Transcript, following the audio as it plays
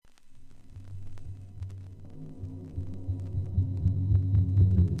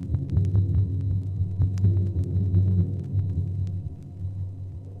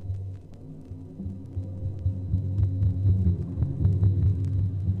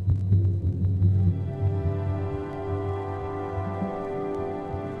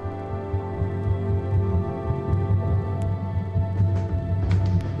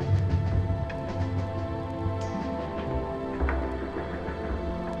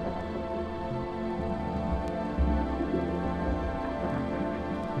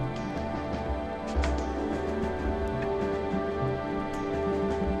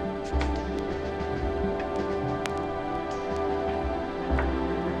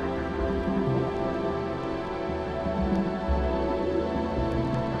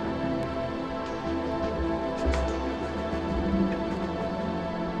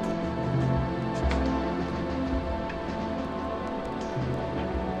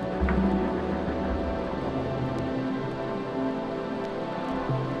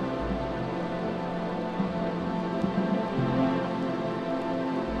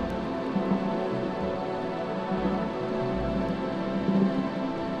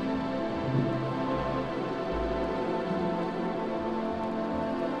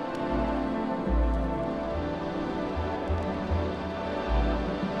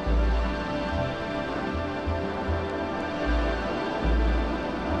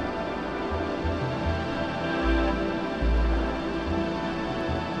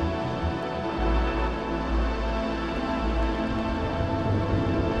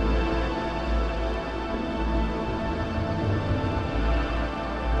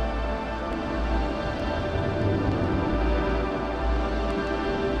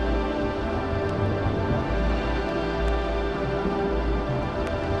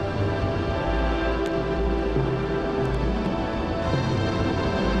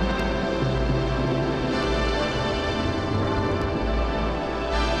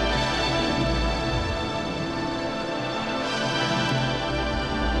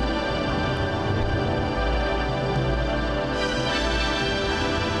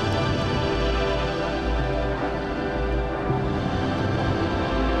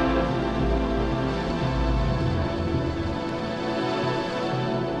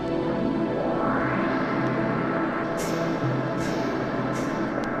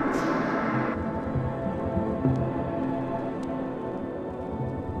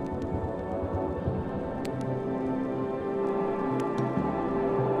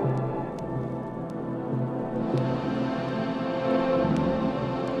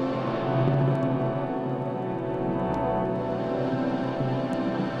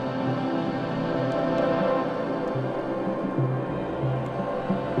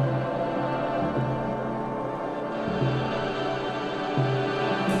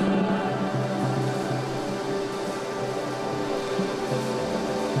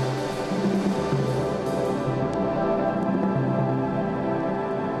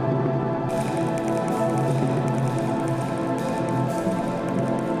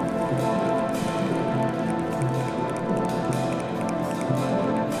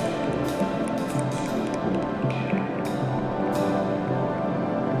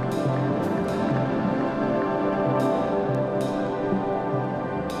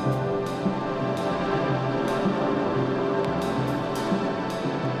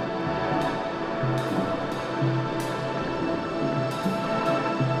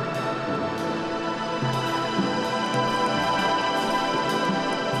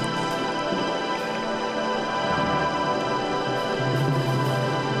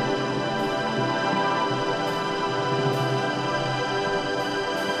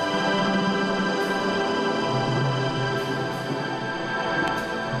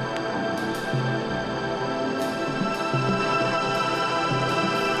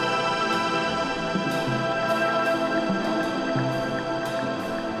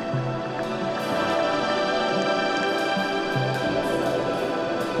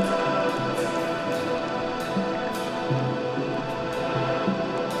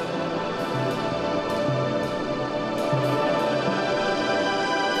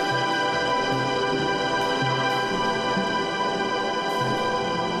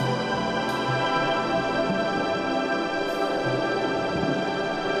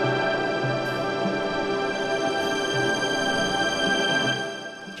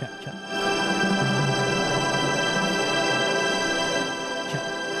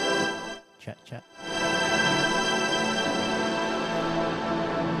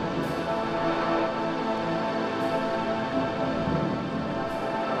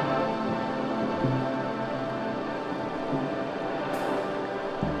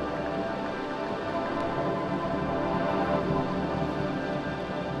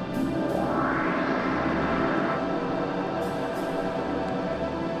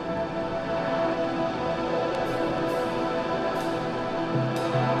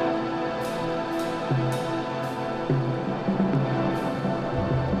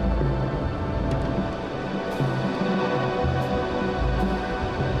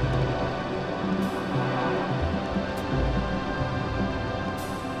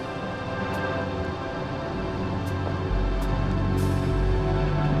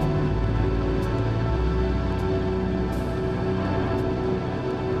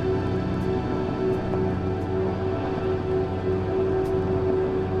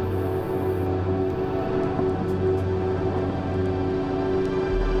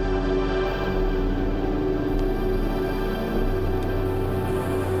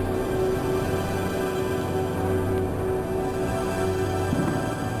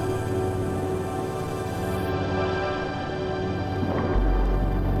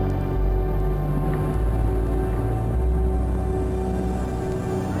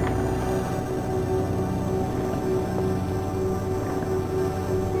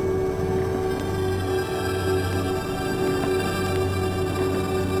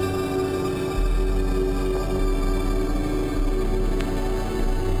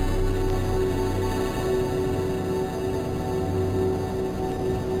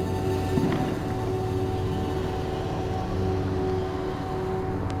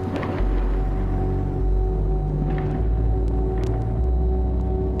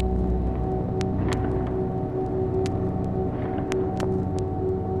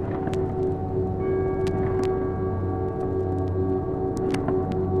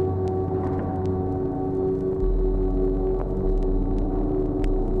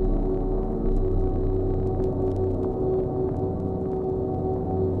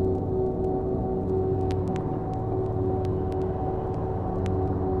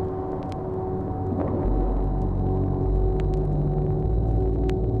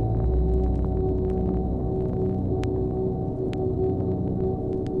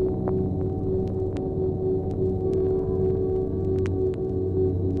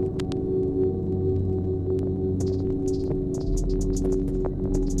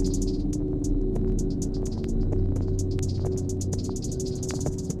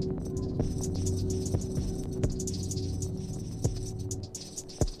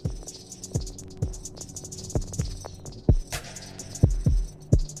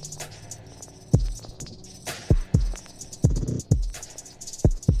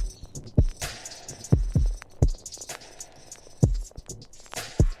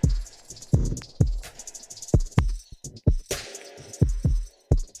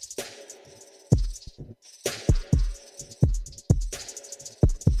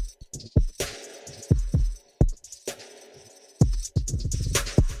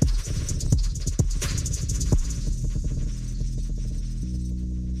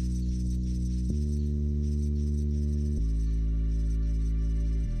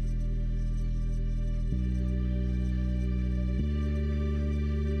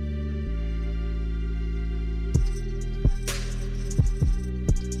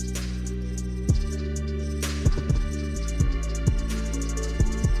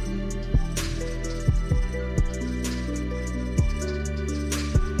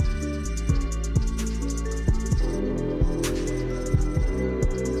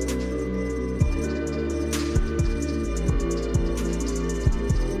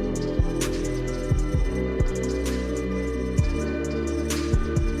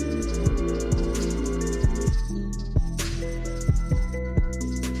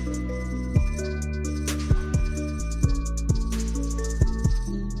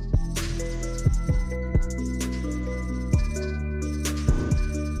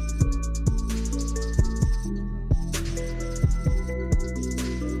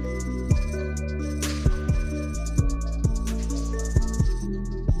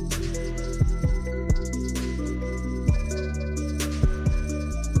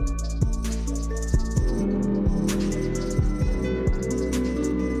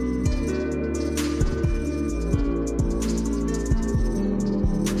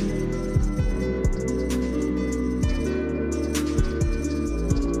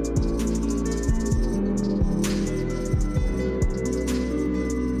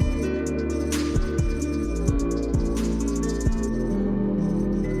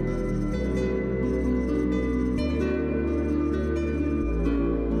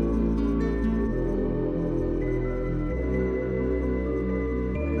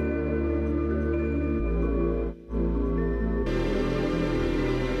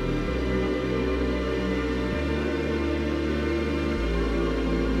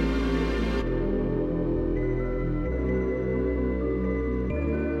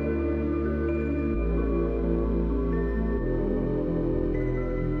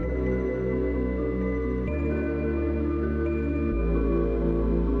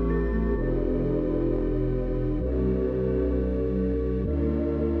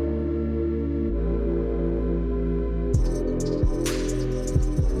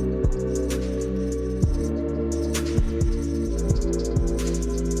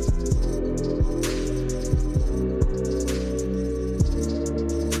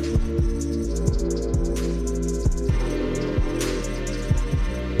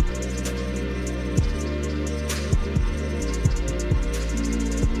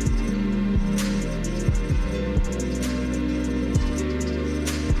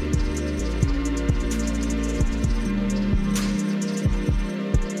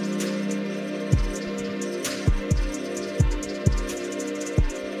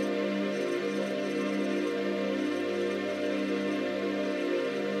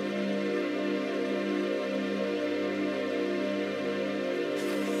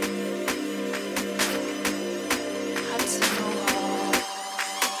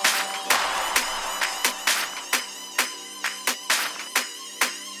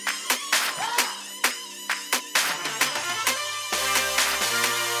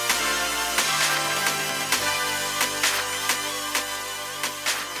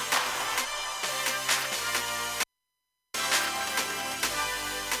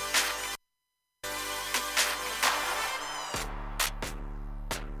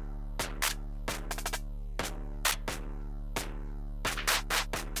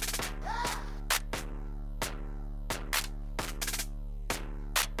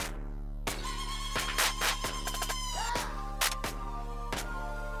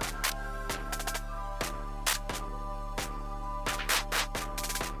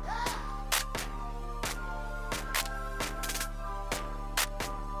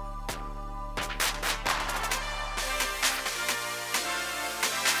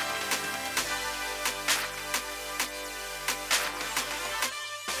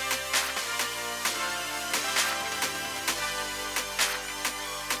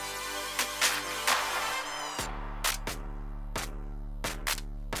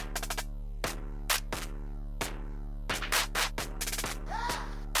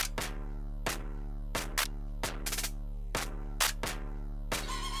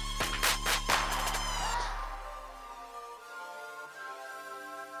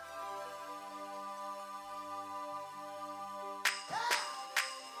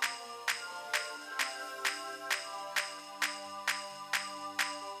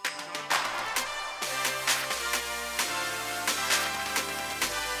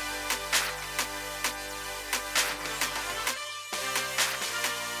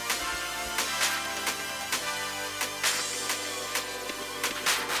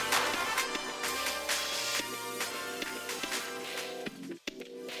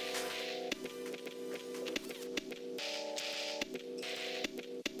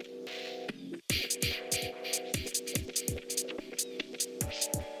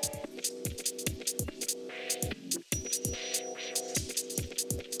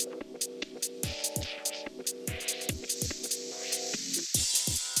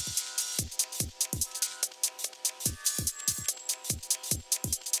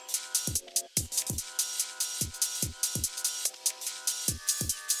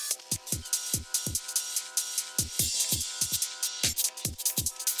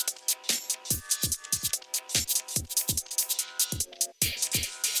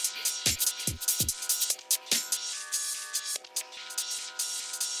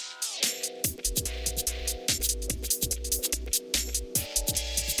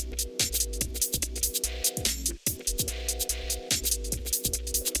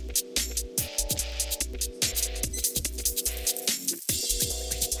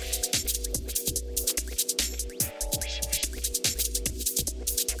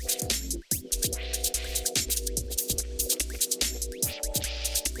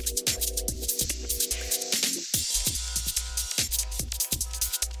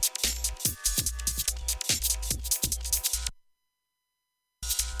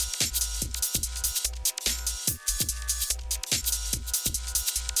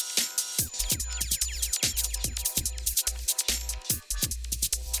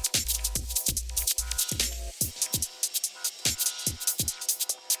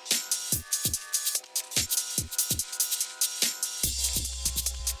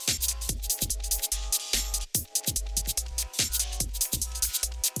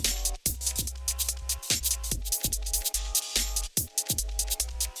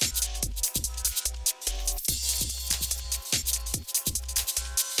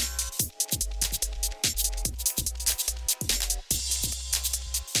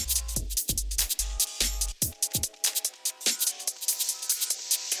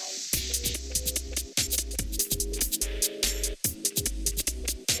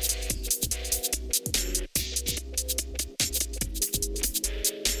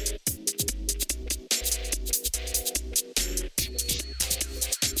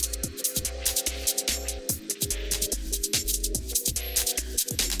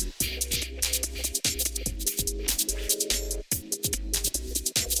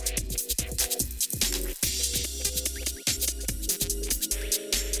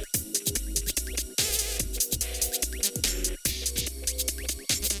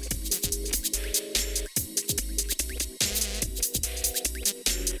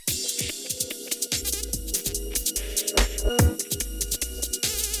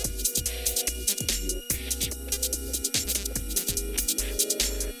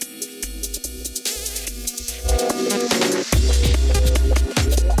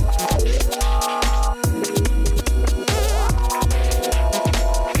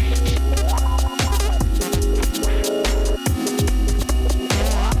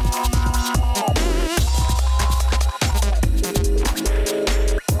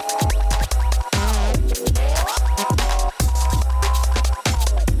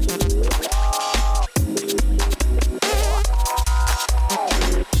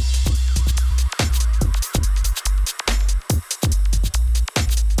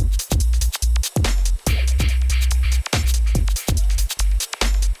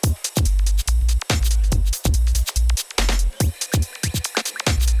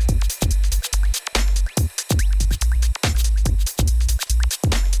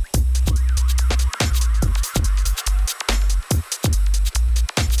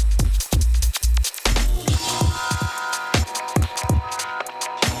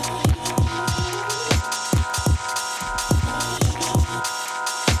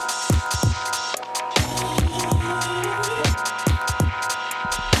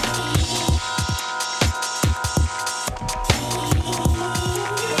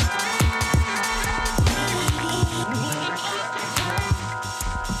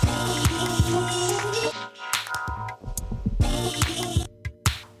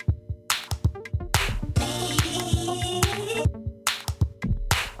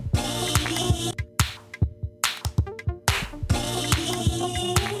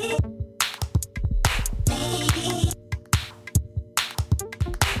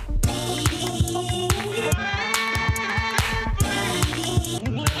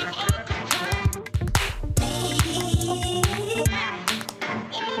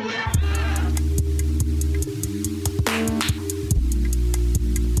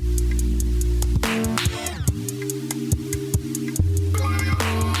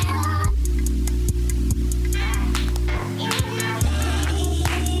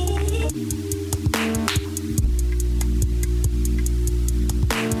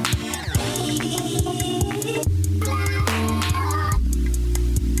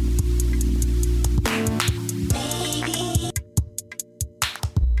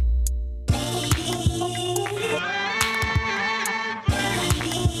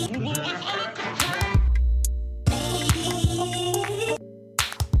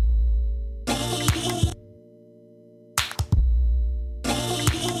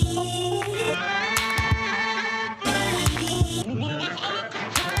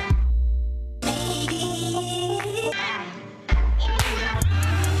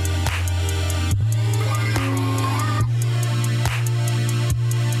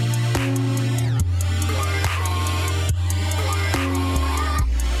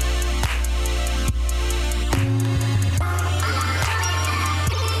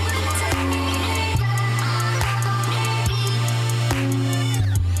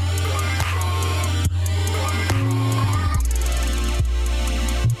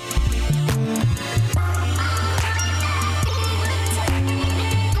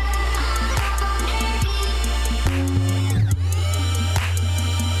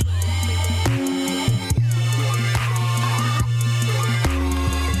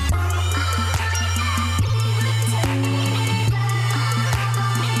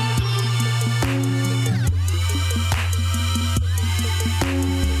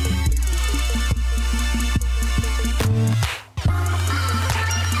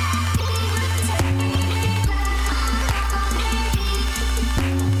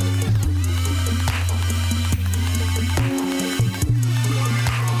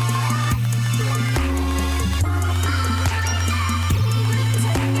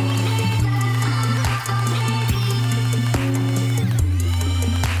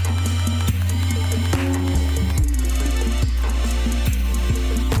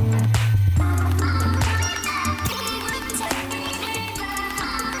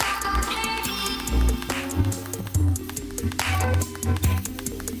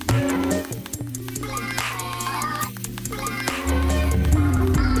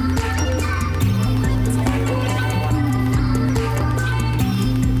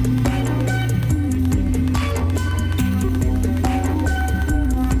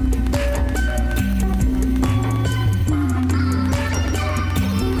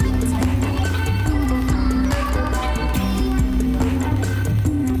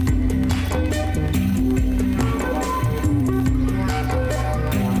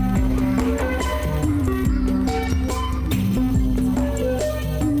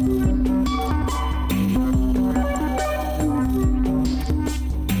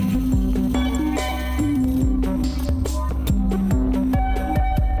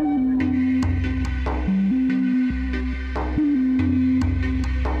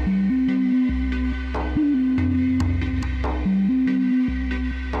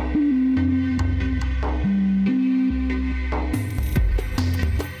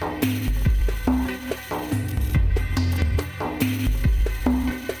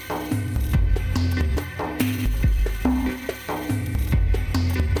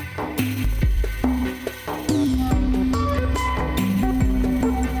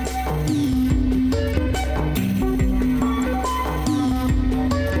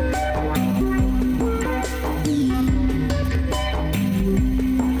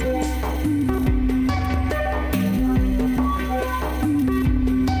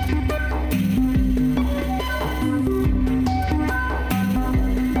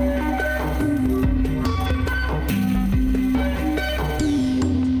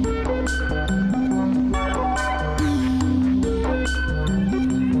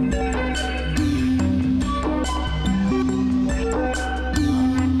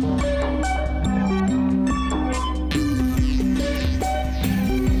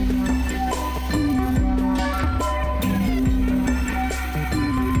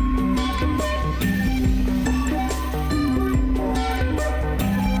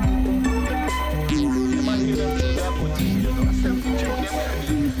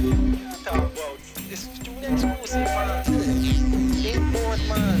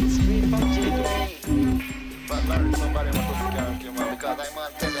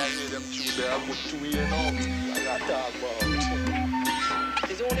tell you I hear them tune there, I good to you know. I got talk about.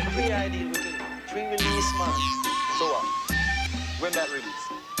 It's only pre-ideal with you. Pre-release, man. So what? When that release?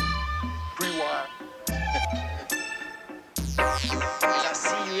 Pre-war? It's a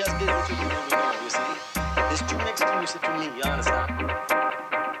serious business with you now, you see. It's too exclusive to me, you understand?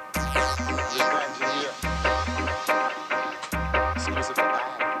 Just grinding here. Exclusive to I.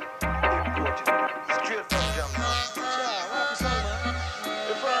 Imported. Straight from Jamaica. Sure, what happened, son, man?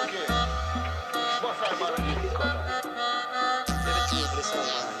 Hey Frankie, what time man I give you cut? Get a tune for the song,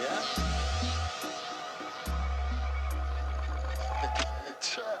 man, yeah?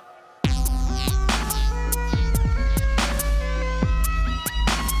 Sure.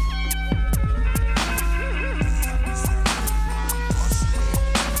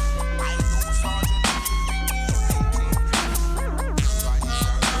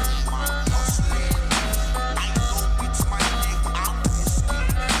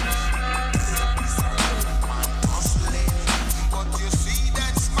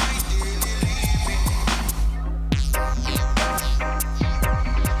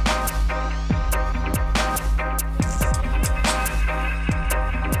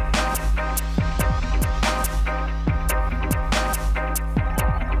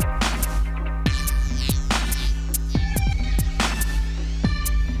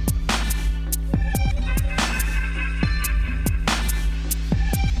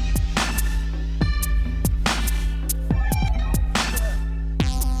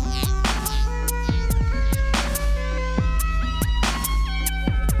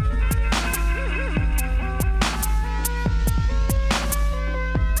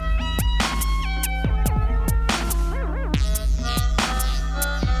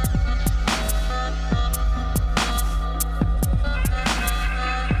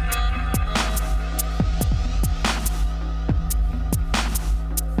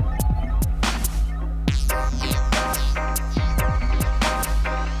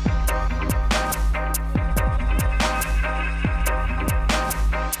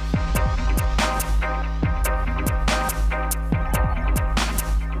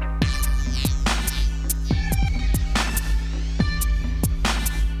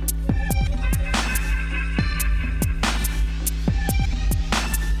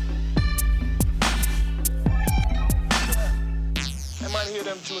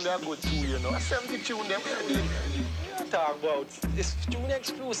 Tune they are good too, you know. 70 tune them ready. You talk about it's tune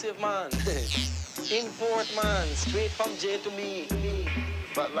exclusive, man. Import, man. Straight from J to me.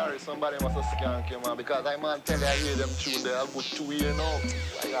 But Larry, somebody must have skank you, man, because I man tell you I hear them tune they are good too, you know.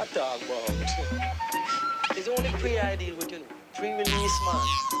 What you talk about? It's only pre-ideal with you. Pre-release, man.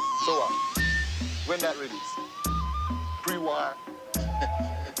 So what? When that release? Pre-war?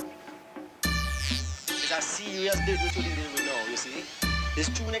 It's a serious business with you now, you see. It's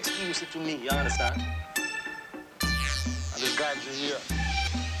tune exclusive to me, you understand? And this ganja here,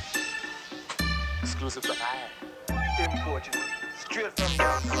 exclusive to I. Imported. Straight from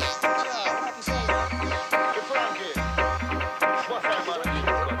Ghana. Hey Frankie, what time man I give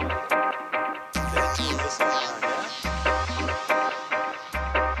you cut? Let me tune this song, yeah?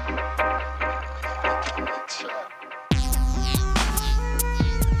 Sure.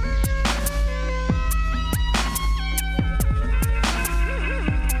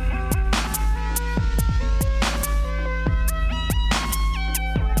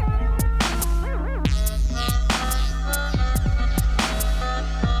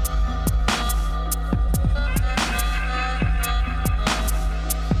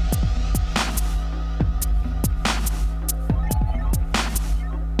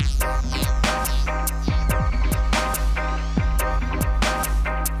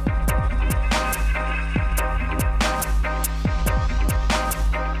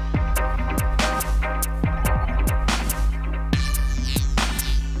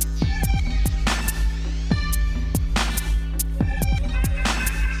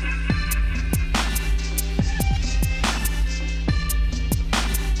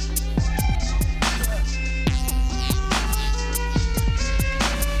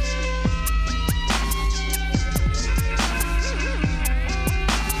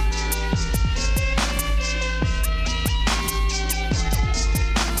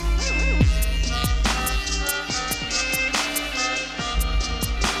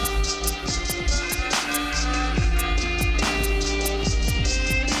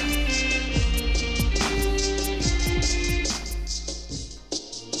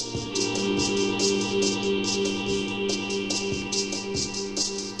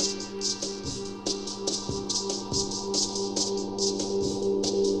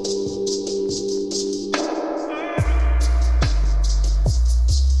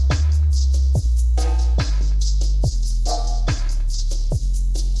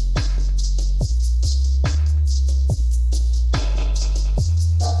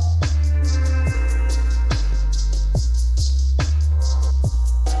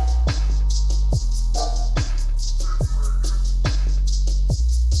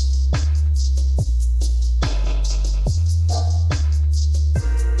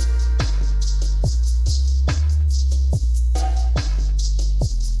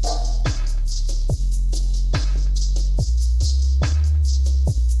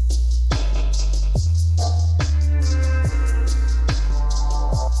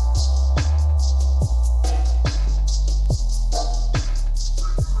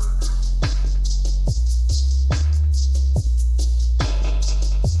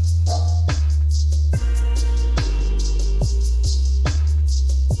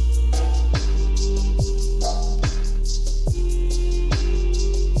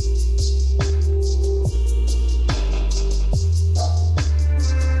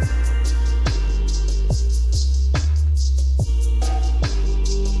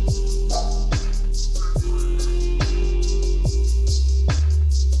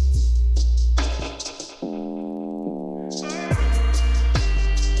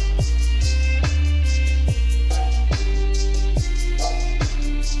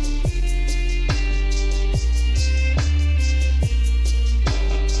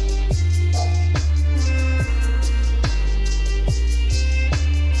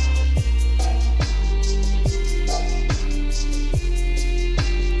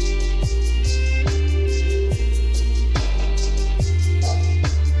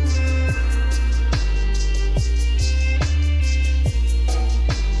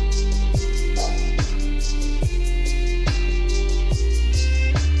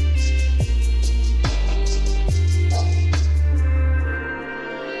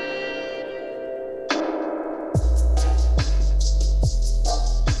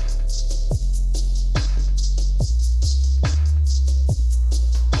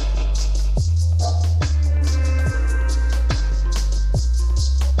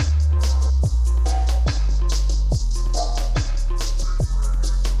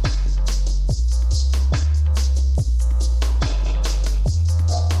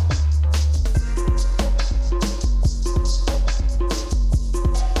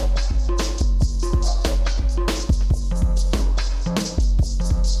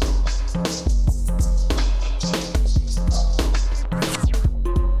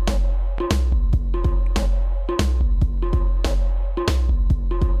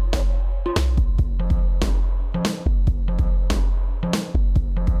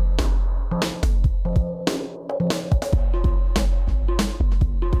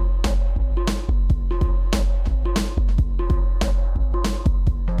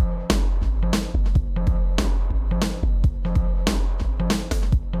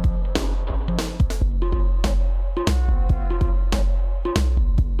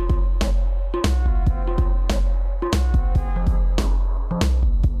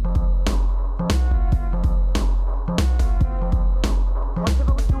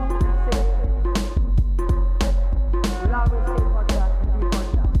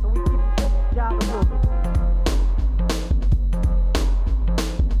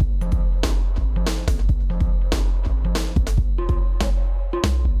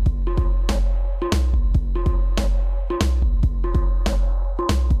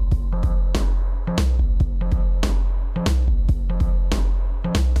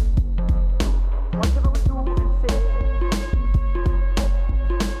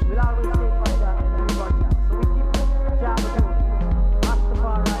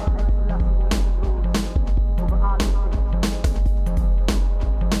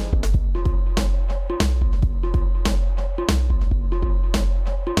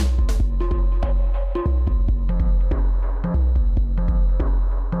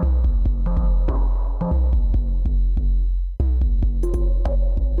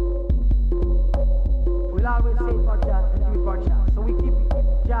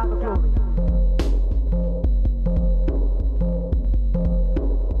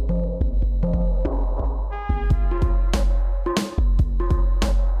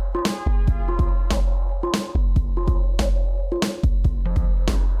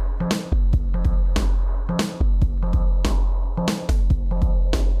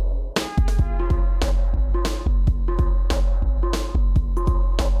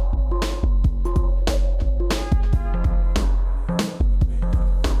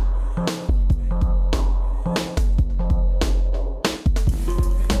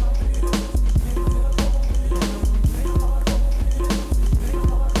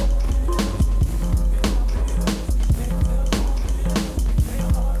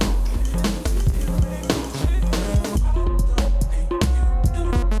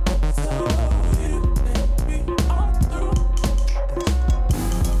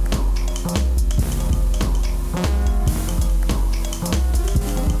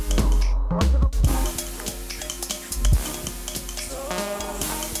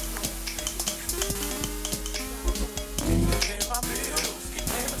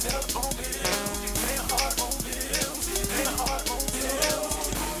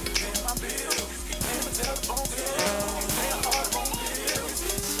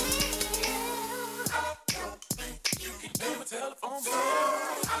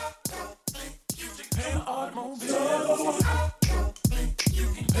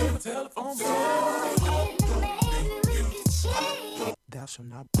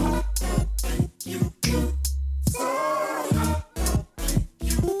 when I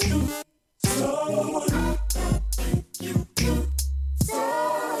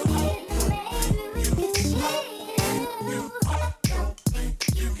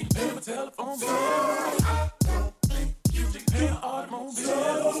telephone bill. You can pay an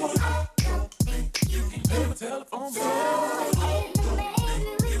automobile. You can pay my telephone bill.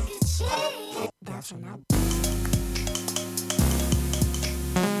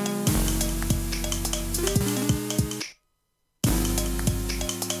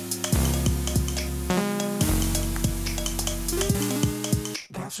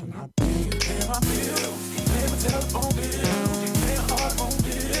 That's when I pay my bills, pay my telephone bills, pay a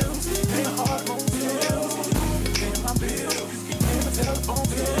automobile, pay a automobile, pay my bills, pay my telephone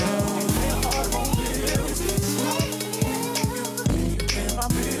bills, pay a automobile, pay my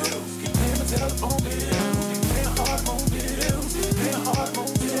bills, pay my telephone bills, pay a automobile, pay a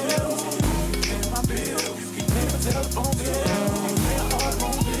automobile, pay my bills, pay my telephone bills, pay a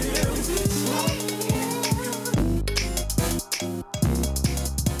automobile.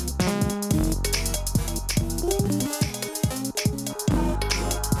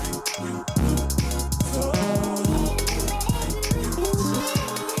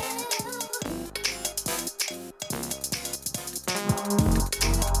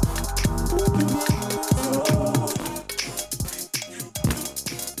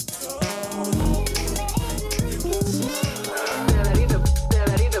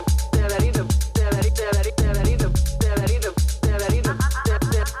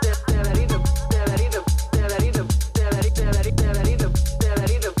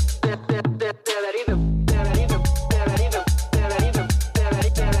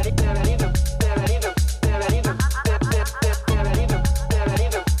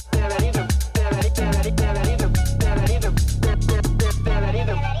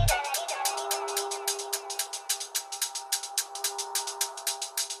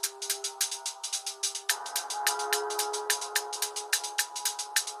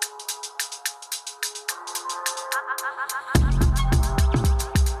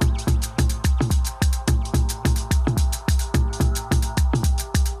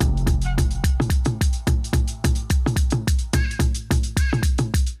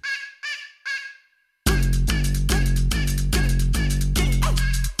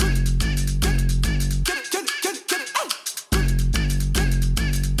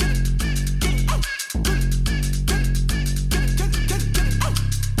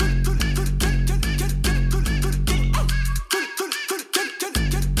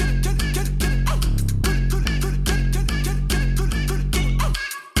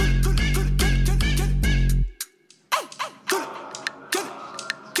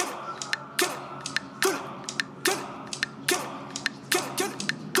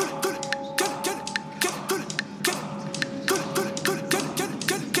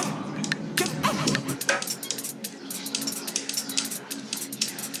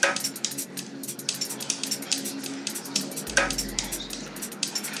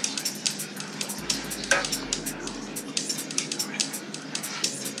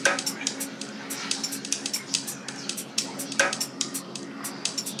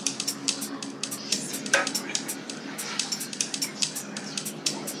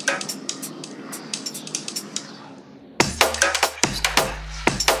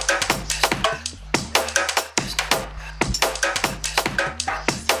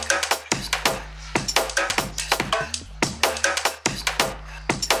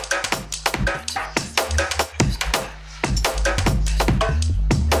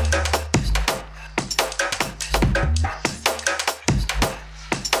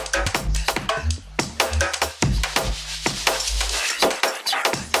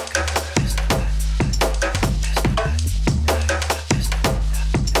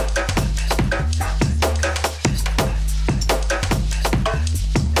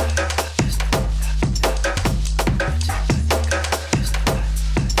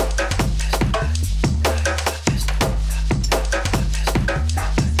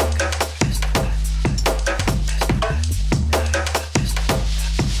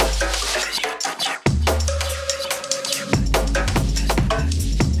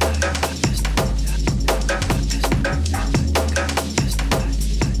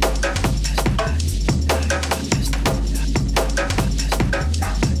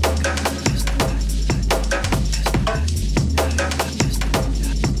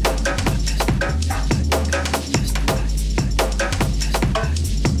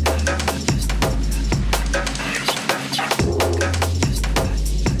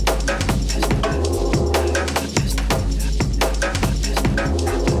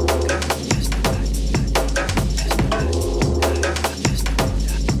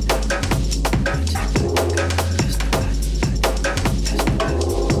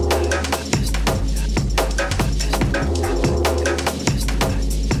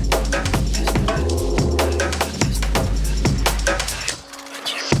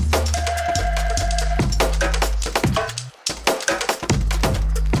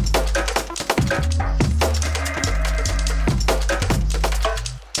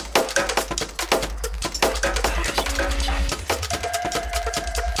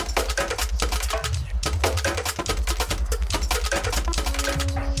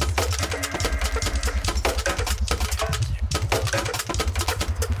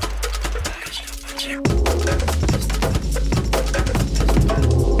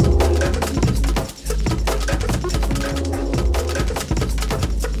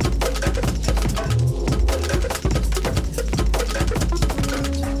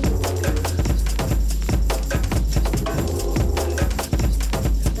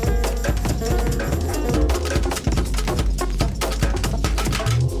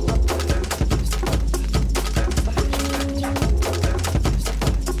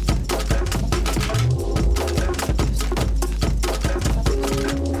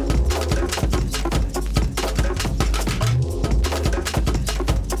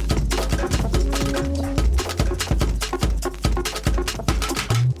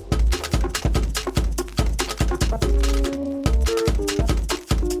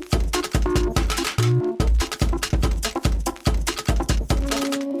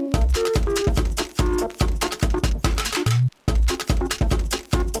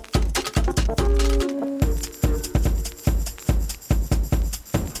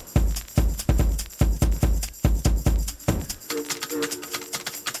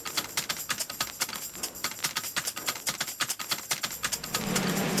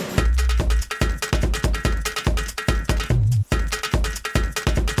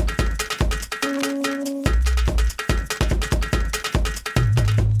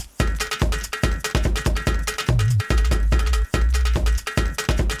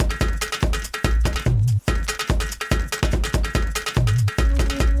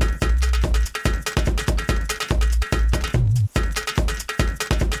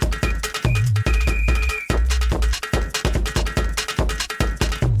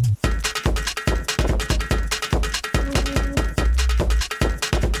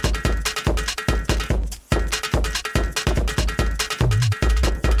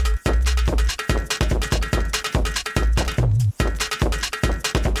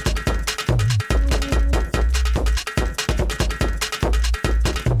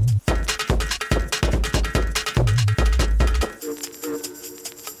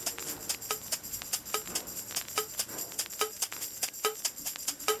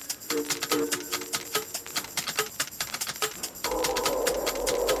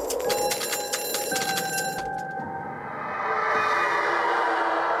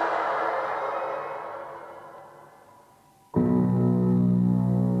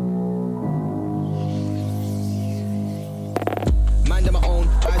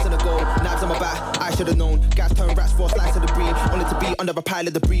 under a pile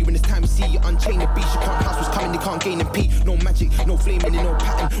of debris. When it's time to see you unchain the beast. You can't pass what's coming, you can't gain and pee. No magic, no flaming, no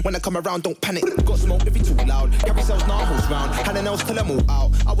pattern. When I come around, don't panic. Got smoke if you too loud. Carry cells, nah, hoes round. Hand and nails till I'm all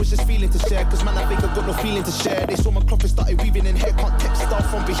out. I was just feeling to share, cause man, I think I got no feeling to share. They saw my cloth and started weaving in hair. Can't text stuff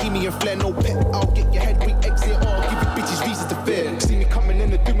from Bohemian flair. No pet, I'll get your head re-exit or I'll give you bitches reasons to fear. See me coming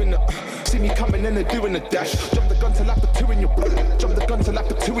and they're doing the see me coming and they're doing the dash. Jump the gun till I put 2 in your back. Jump the gun till I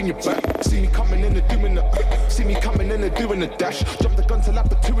put 2 in your back. See me coming and they're doing the see me coming and they're doing the dash. Jump the gun till I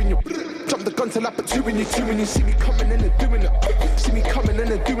put 2 in your jump the gun till I put 2 in your 2 and you see me coming and they're doing the see me coming and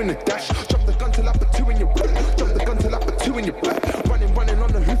they're doing the dash. Jump the gun till I put 2 in your jump the gun till I put 2 in your back. Running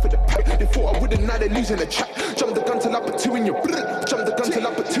on the hoof of the pack. They thought I wouldn't, now they're losing the track. Jump the gun till I put 2 in your jump the gun till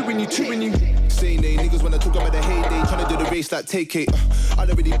I put 2 in you, 2 in you. Saying they niggas when I talk about the heyday, trying to do the race like take it. I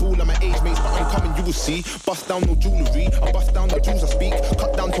don't really ball like my age mates, but I'm coming, you will see. Bust down no jewellery, I bust down the jewels I speak.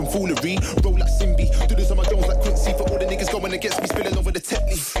 Cut down tomfoolery, roll like Simbi. Do this on my Jones like Quincy. For all the niggas going against me, spilling over the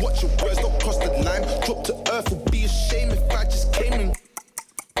Tetley. Watch your words, don't cross the line. Drop to earth, would be a shame if I just came and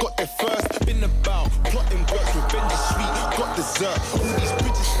got there first. Been about, plotting works, revenge is sweet. Got dessert, all these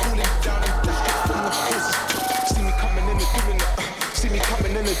bridges falling down and dash from the horses. See me coming in, they're doing the see me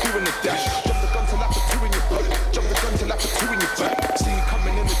coming in, they're doing the dash. Jump the gun till I put 2 in your back. Jump the gun till I put 2 in your back. See me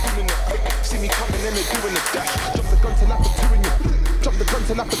coming in, they're doing the see me coming in, they're doing the dash. Jump the gun till I put 2 in your jump the gun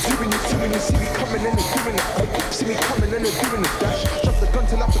till I put 2 in your 2 and you see me coming in, they're doing the see me coming in, they're doing the dash. Jump the gun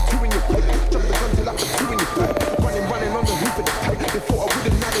till I put 2 in your back. Jump the gun till I put 2 in your back. Running on the roof of the pack. They thought I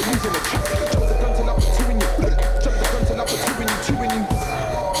wouldn't, now they're losing the track. Jump the gun till I put 2 in your back. Jump the gun till I put 2 in you, 2 in you.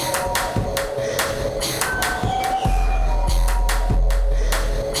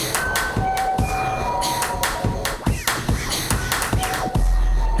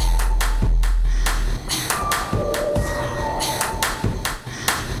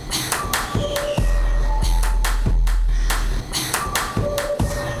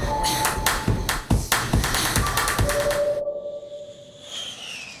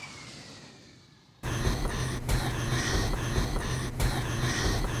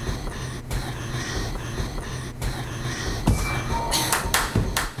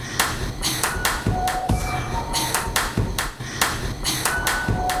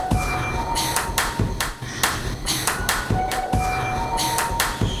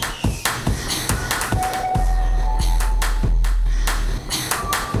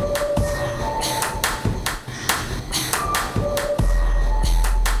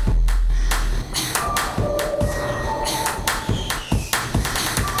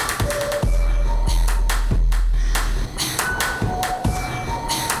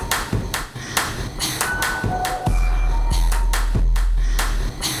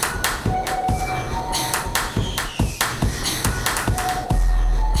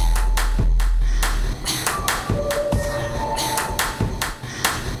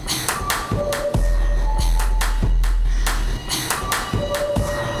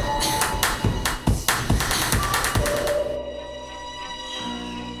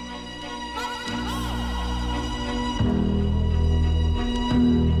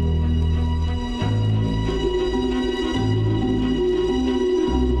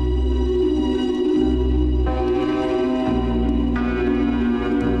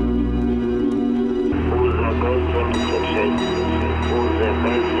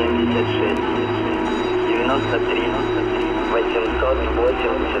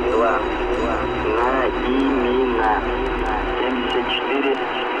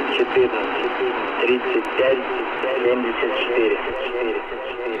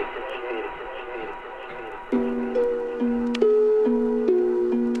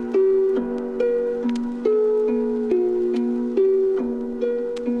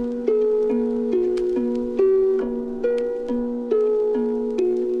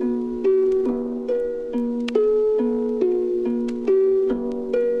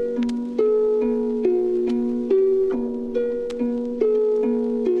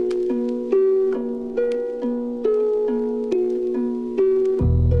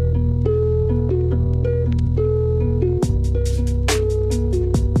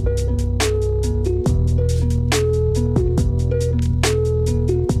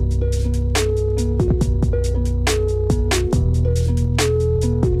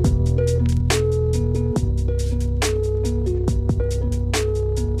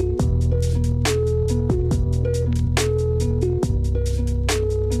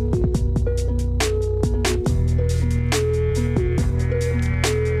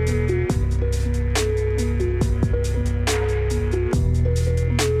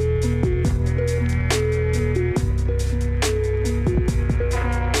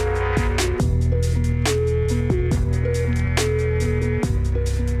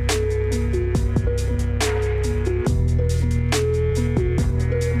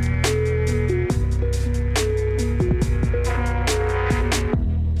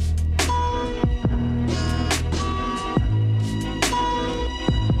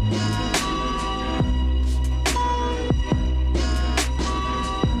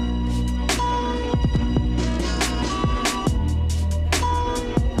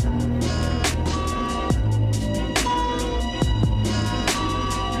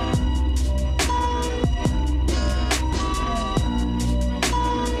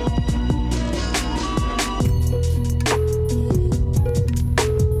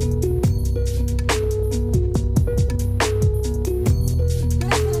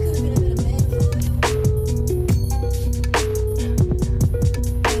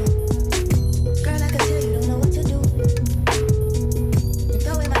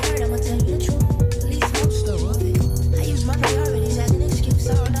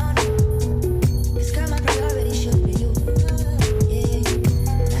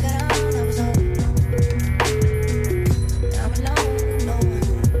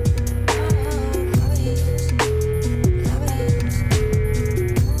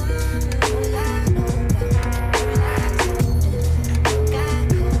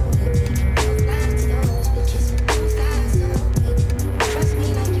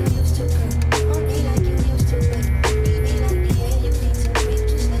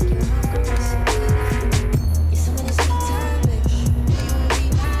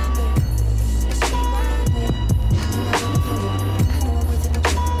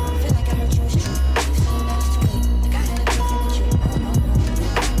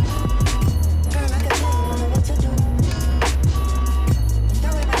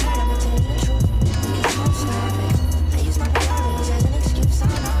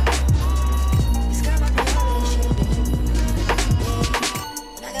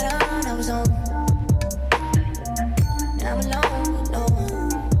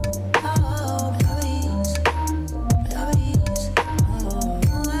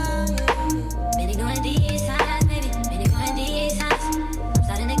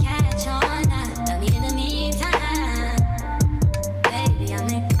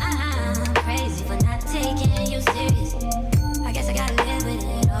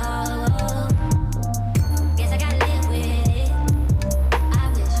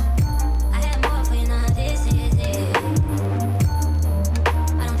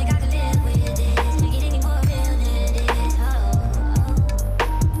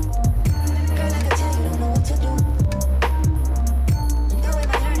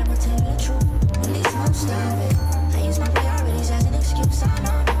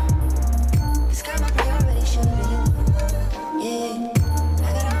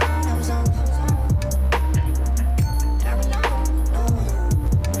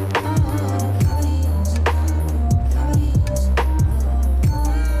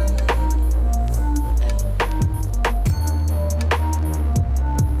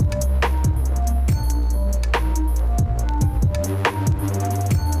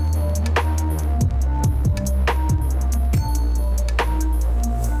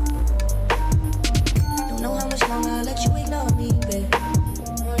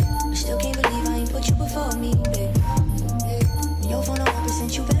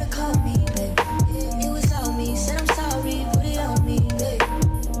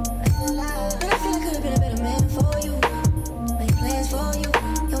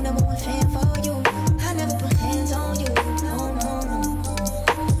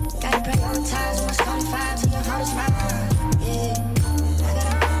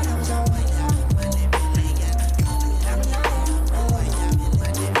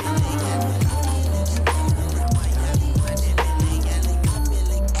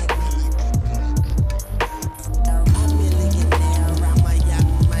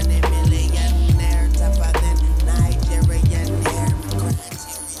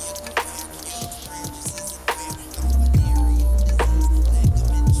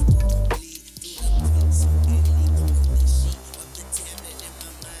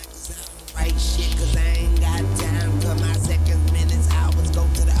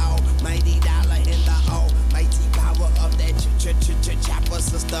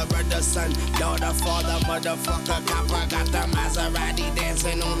 motherfucker copper. Got the Maserati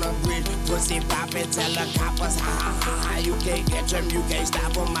dancing on the bridge. Pussy poppin', tell the coppers, ha ha ha ha. You can't catch them, you can't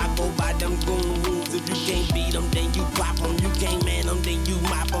stop them. I go by them goon rules. If you can't beat them, then you pop them. You can't man them, then you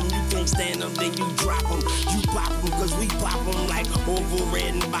mop them. You can't stand them, then you drop them. You pop them, cause we pop them like Ovo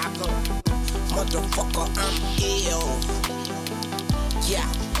Red and Vodka. Motherfucker, I'm ill. Yeah.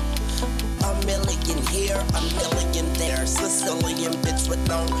 A million here, a million there. Sicilian bitch with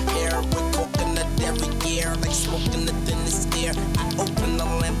long hair, with coconut every year, like smoking the thinnest air. I open the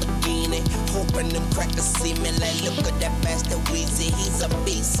Lamborghini, hoping them crackers see me. Like, look at that bastard Weezy. He's a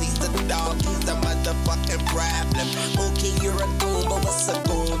beast, he's a dog, he's a motherfucking problem. Okay, you're a goon, but what's a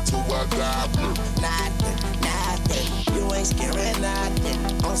goon to a goblin? Nothing, nothing. You ain't scaring nothing.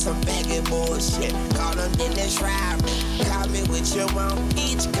 On some baggy bullshit. Call them in this robbery. Call me what you want,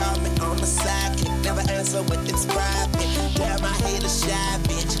 each call me on the sidekick. Never answer with it's private. Damn, I hate a shy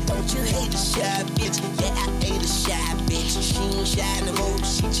bitch. Don't you hate a shy bitch? Yeah, I hate a shy bitch. She ain't shy no more.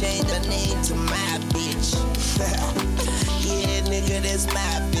 She changed her name to my bitch. Yeah, nigga, that's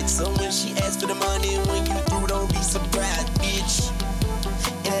my bitch. So when she asks for the money, when you through, don't be surprised, bitch.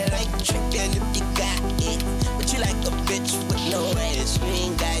 And it ain't trickin' if you got it. But you like a bitch with no ass. You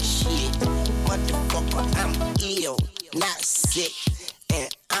ain't got shit. Motherfucker, I'm ill, not sick.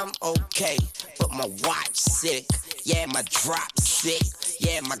 And I'm okay, but my watch sick. Yeah, my drop sick.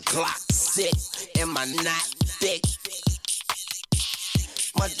 Yeah, my Glock sick. And my knot thick.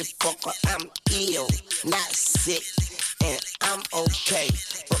 Motherfucker, I'm ill, not sick. And I'm okay,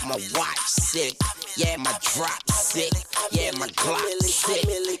 but my watch sick. Yeah, my drop sick. Yeah, my Glock sick.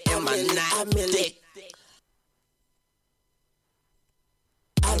 And my knot thick.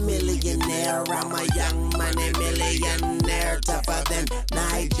 A millionaire, I'm a young money millionaire. Tougher than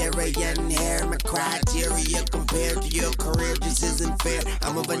Nigerian hair. My criteria compared to your career just isn't fair.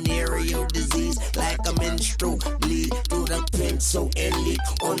 I'm a venereal disease, like a menstrual bleed through the pencil and leak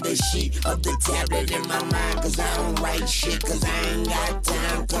on the sheet of the tablet in my mind. Cause I don't write shit, cause I ain't got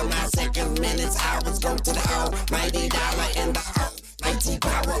time. Till my seconds, minutes, hours go to the almighty dollar and the almighty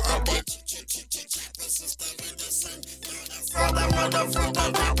power of that. For the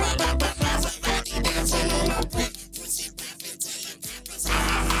motherfucker, dancing on the beat.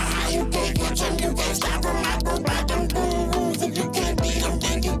 You can't catch them, you can't stop them. I go by them rules. If you can't beat them,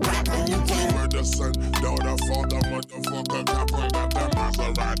 then you pop them. You can't murder son, daughter, father, motherfucker, copper. Got the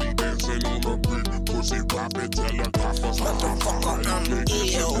Maserati dancing on the beat. Pussy poppin', tell the coppers, motherfucker, I'm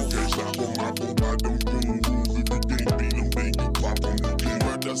ill. You can't stop them, I go by them rules. If you can't beat them, then you pop them. You can't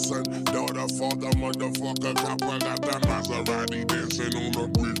murder son, daughter, father, motherfucker, copper. Got the Maserati dancing on the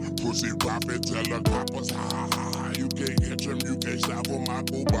beat. Pussy poppin', tell the coppers, ha ha ha ha. You can't catch them, you can't stop them. I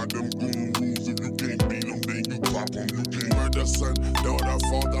go by them goon rules. If you can't beat them, then you pop them. You can't murder son, daughter,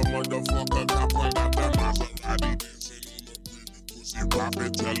 father, motherfucker, copper. Got the Maserati dancing on the beat. Pussy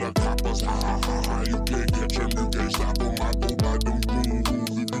poppin', tell the coppers, ha ha ha ha. You can't catch them, you can't stop them. I go by them goon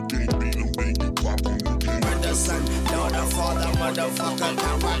rules. If you can't beat them, then you pop them. You can't murder son, daughter, father, motherfucker,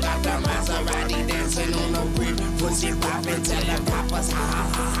 copper. Got the Maserati dancing on the beat. Pussy poppin', tell the coppers, ha ha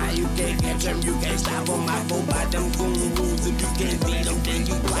ha ha. You can't catch them, you can't stop them. I go by them goon rules. If you can't beat them, then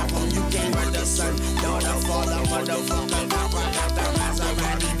you pop them. You can't murder son, daughter, father, motherfucker, copper. Got the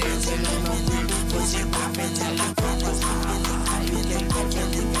Maserati dancing on the beat. Pussy poppin', tell the coppers, ha ha ha ha. You can't catch them,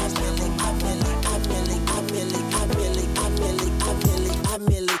 you can't stop them.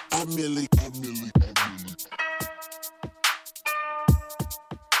 I'm Millie.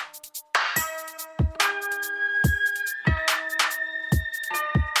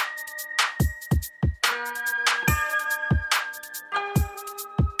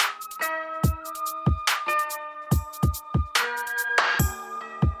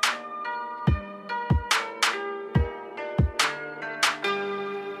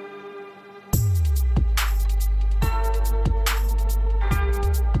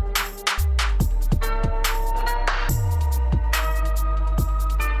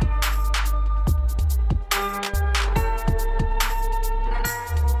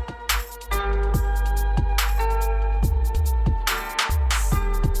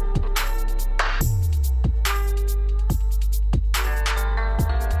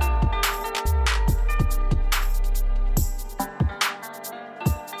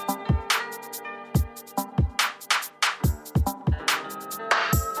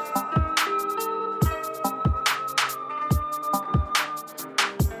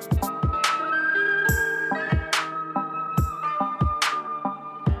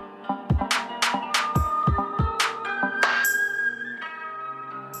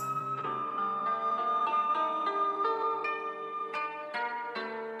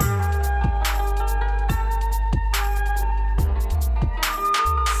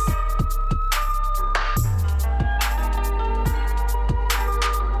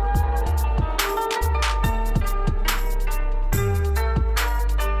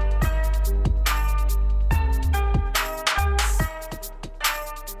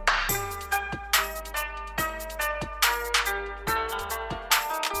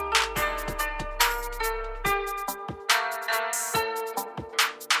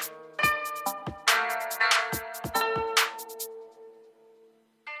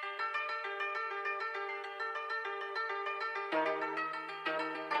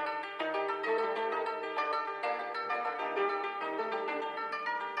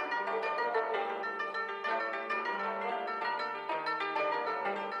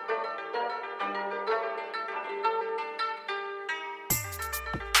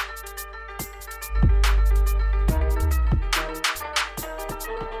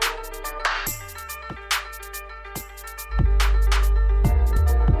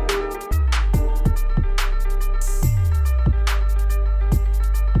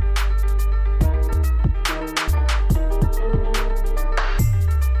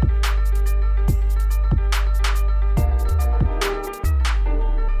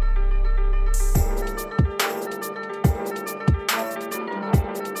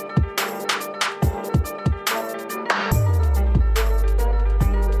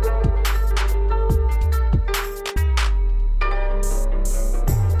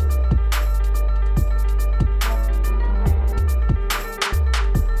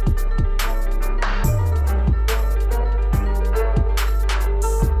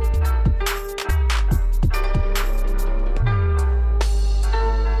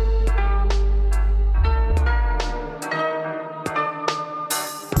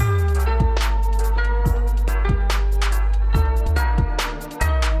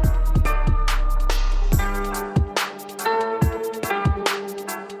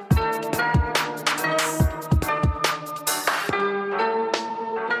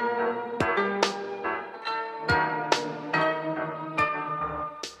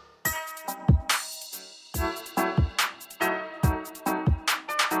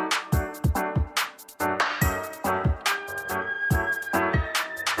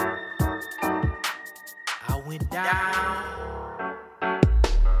 went down.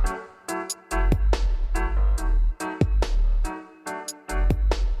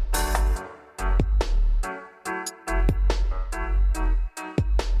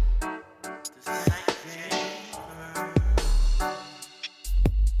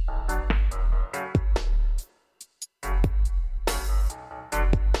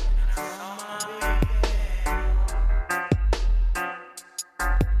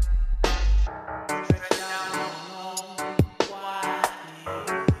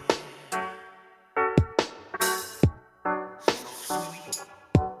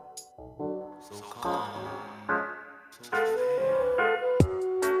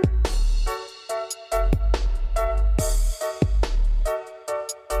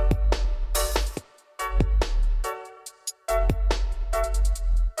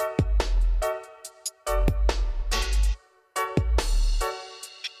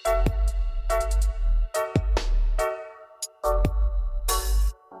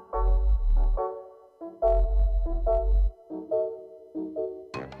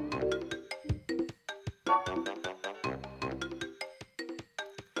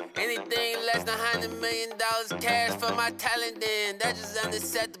 Anything less than $100 million cash for my talent, then that's just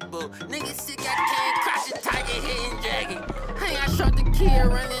unacceptable. Niggas sick, I can't crash a tiger, hitting dragging. I got short the kid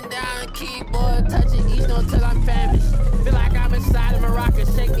running down the keyboard, touching each note till I'm famished. Feel like I'm inside of Morocco,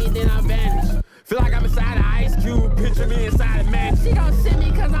 shake me, then I vanish. Feel like I'm inside of Ice Cube, picture me inside a man. She gon' send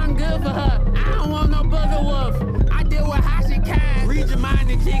me cause I'm good for her. I don't want no booger wolf. I deal with how she kind. Read your mind,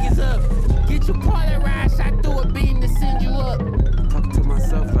 the jig is up. Get you polarized, shot through a beam to send you up. Talk to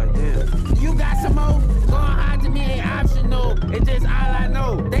myself like, damn. You got some more? Going hard to me ain't optional. It's just all I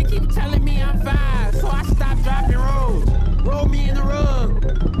know. They keep telling me I'm fine, so I stop dropping rolls. Roll me in the rug,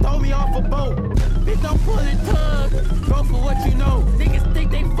 throw me off a boat. Bitch, don't pull and tug. Go for what you know. Niggas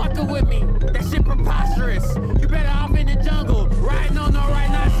think they fucking with me. That shit preposterous. You better off in the jungle, riding on no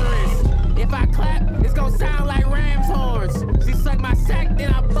rhinoceros. If I clap, it's gonna sound like ram's horns. She suck my sack,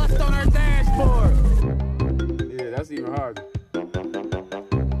 then I bust on her dashboard. Yeah, that's even hard.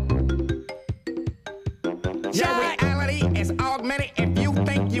 Your reality is augmented if you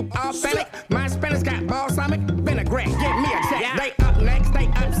think you authentic. My spinners got balsamic vinaigrette. Give me a check. They up next, they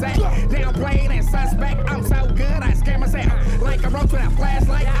upset. Downplayed and suspect. I'm so good, I scare myself. Like a roach with a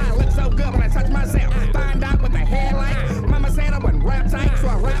flashlight. I look so good when I touch myself. Find out what the headlight. Mama said I wouldn't rap tight, so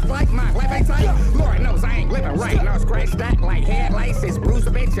I rap like my life ain't tight. Lord knows I ain't living right. No scratch that like headlights. It's bruise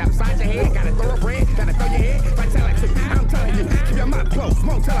a bitch upside your head. Gotta throw a bread, gotta throw your head. If I tell it to, I'm telling you. Keep your mouth closed,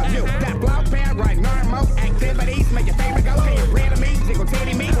 won't tell you. That block pad right normal activities. Make your favorite go. Can you read to me? Jiggle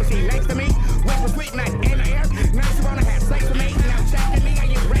titty me when she next to me. Whisper sweet night in the air. Now she wanna have sex with me. Now checking me. Are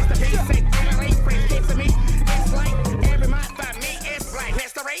you rest of peace? Say Emily, friends kiss to me. It's like every month by me. It's like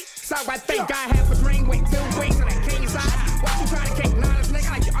history. So I think I have a dream with 2 weeks on that king side. What you trying to kick? Nah, this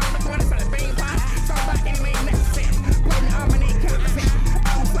nigga like you on the corner side of bean pie. So by any means necessary. Blow me on my knee, conversation.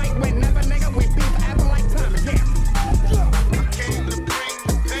 I'm like whenever nigga we beef apple like time again.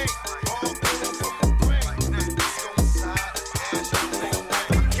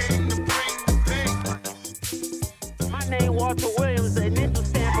 My name Walter Williams, the initial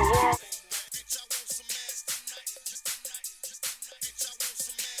stand for World.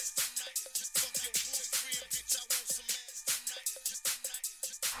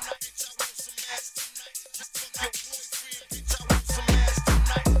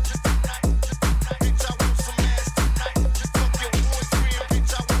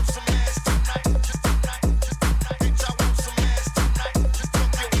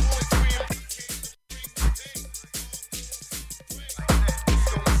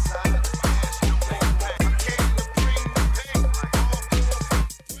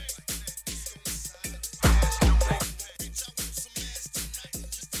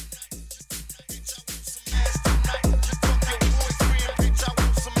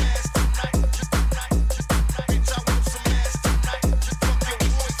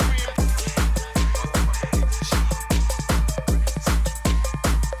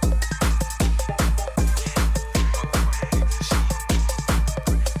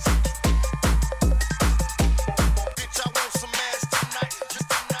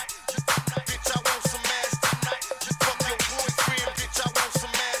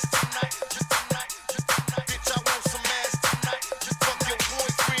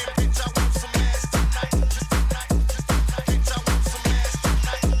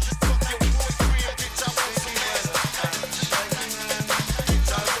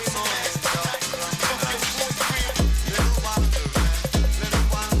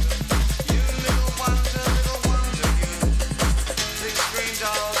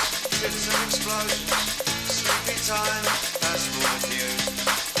 Explosion, time has brought you.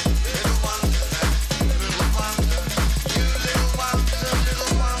 Little wonder, you little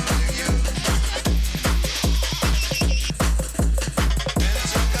wonder, you.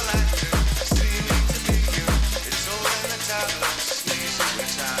 Intergalactic, seeming to be you. It's all in the tablets, sneezing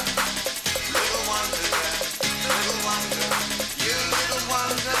with time. Little wonder, you little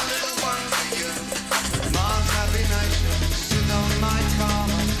wonder, you. Mars happy nation, sit on my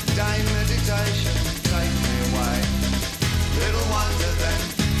karma, day meditation, take me away. Little wonder.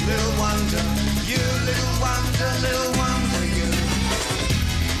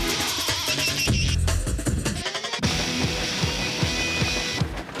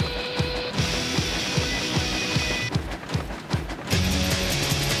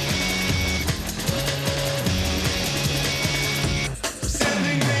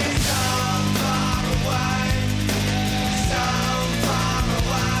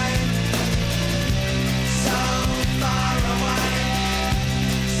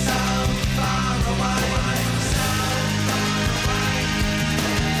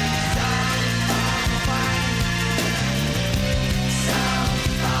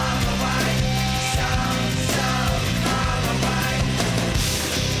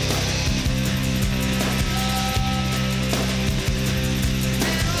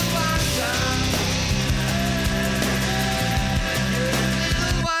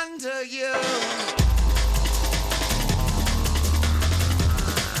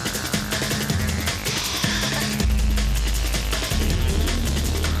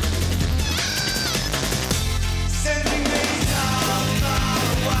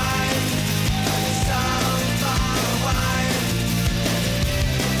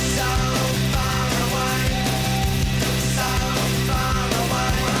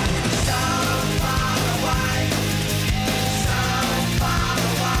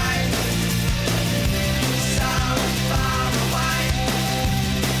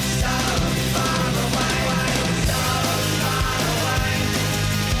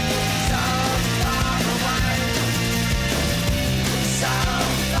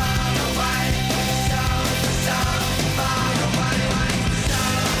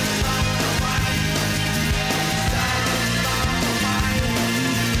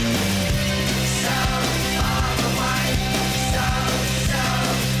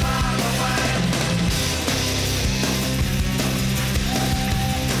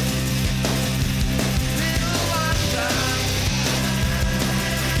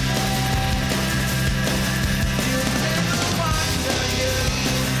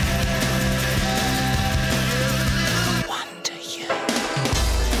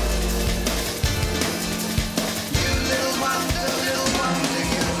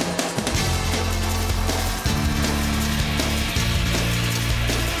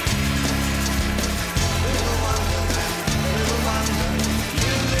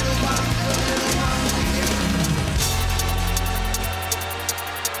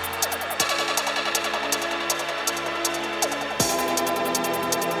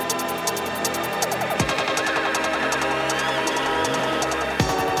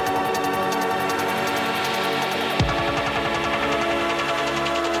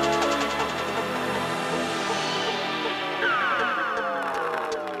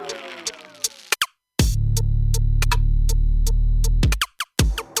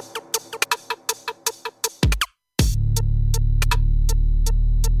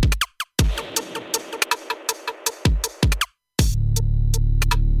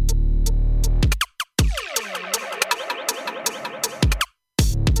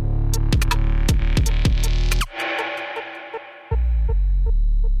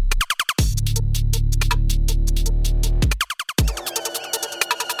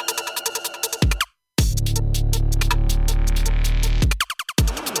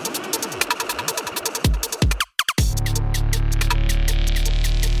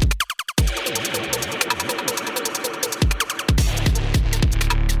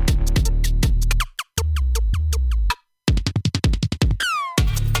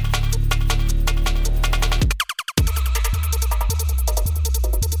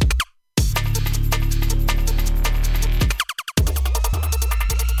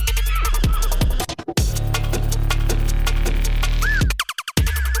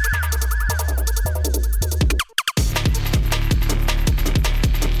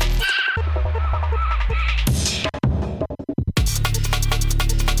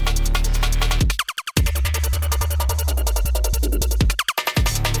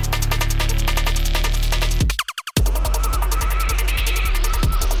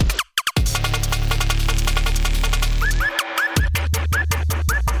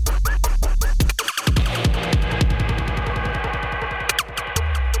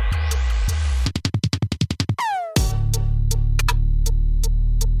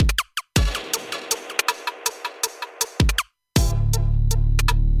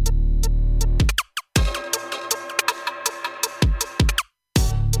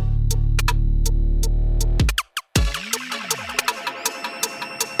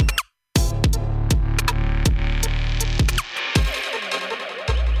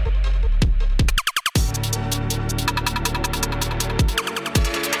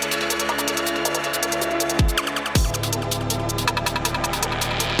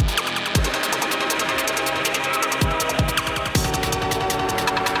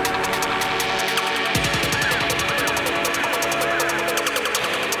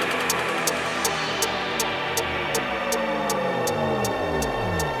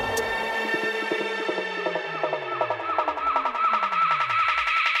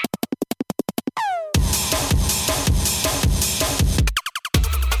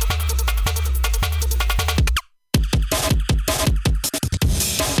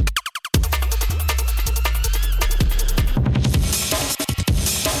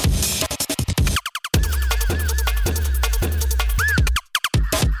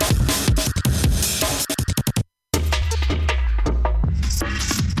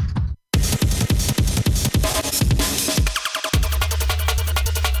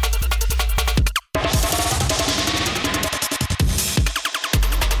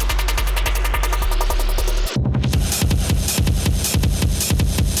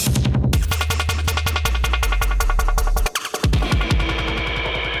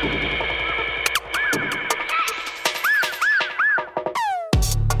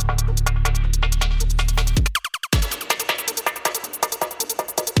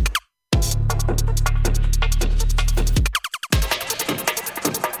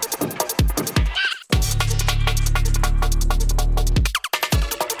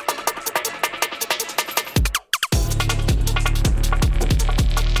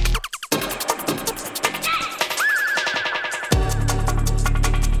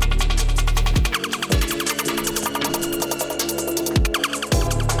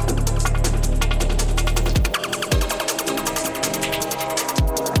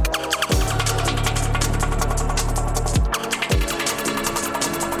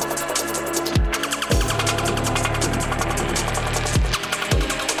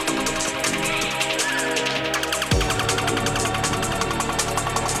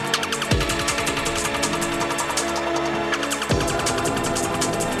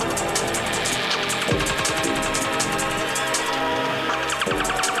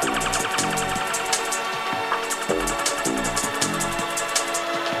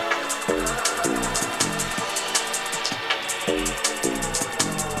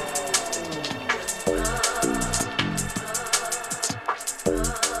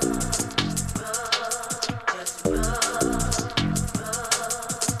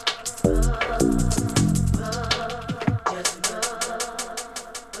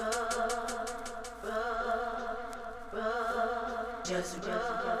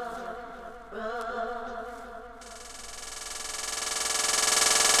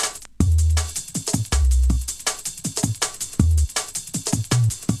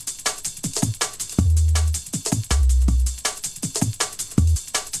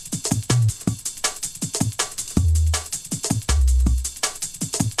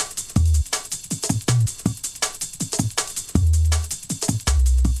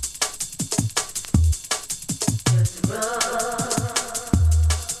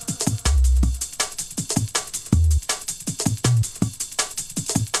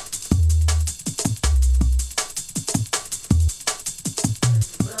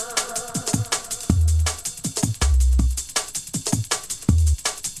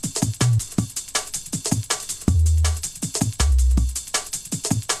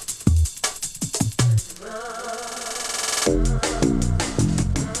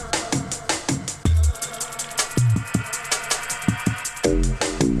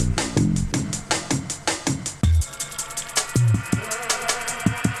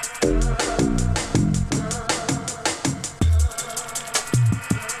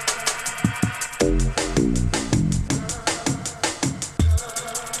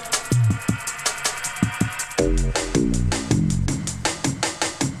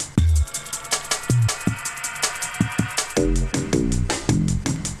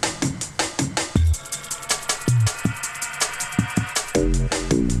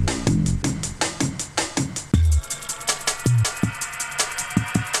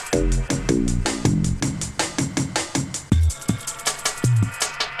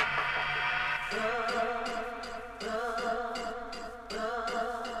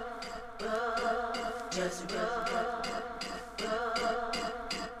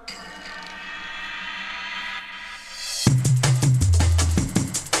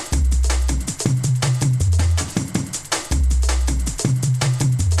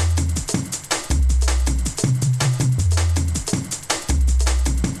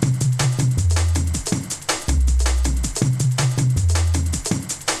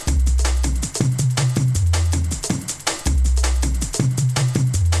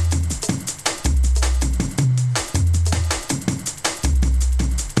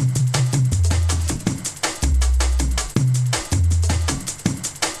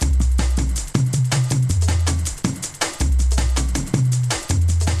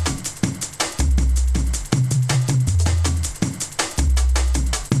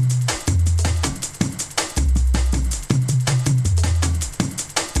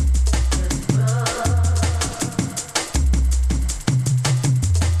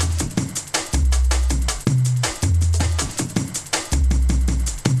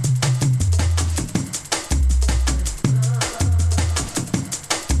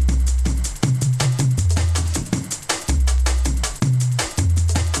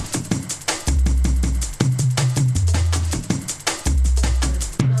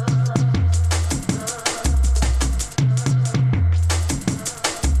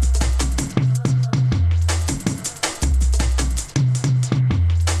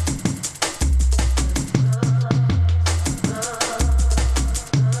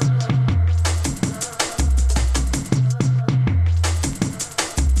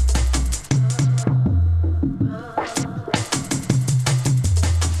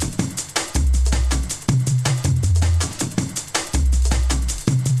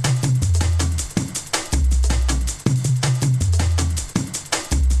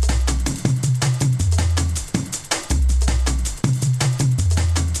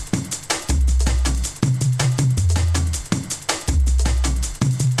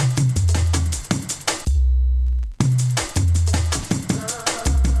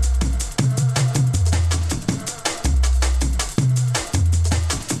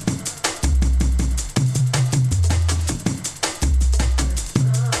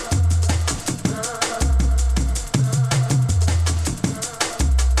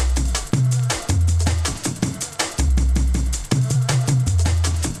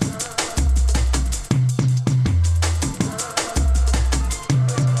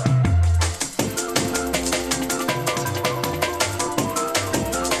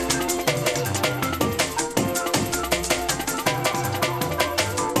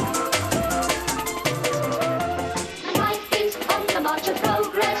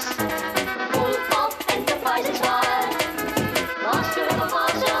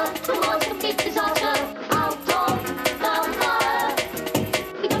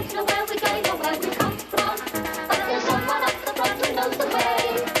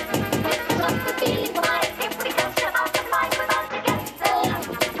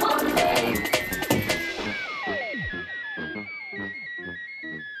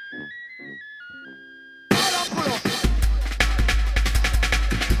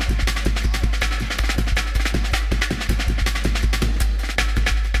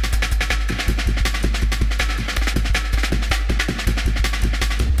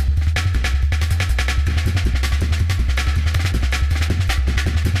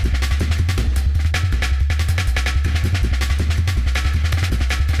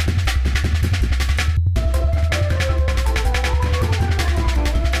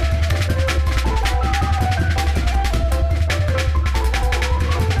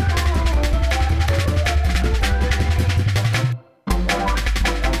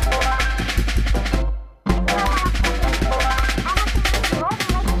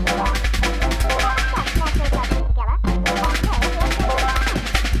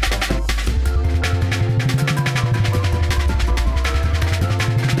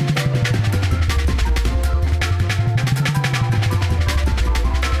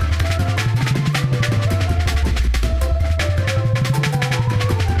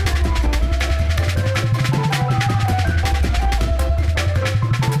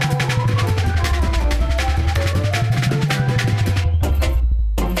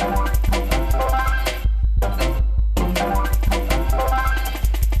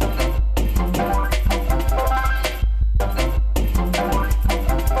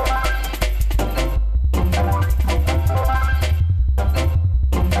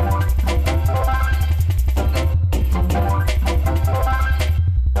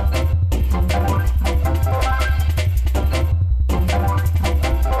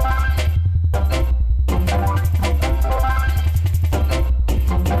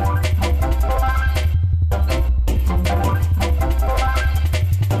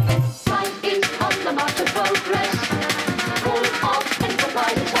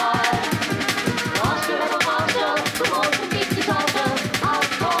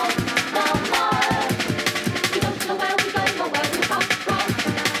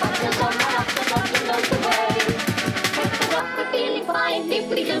 If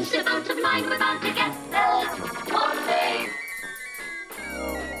we don't step out of line, we're bound to get held one day.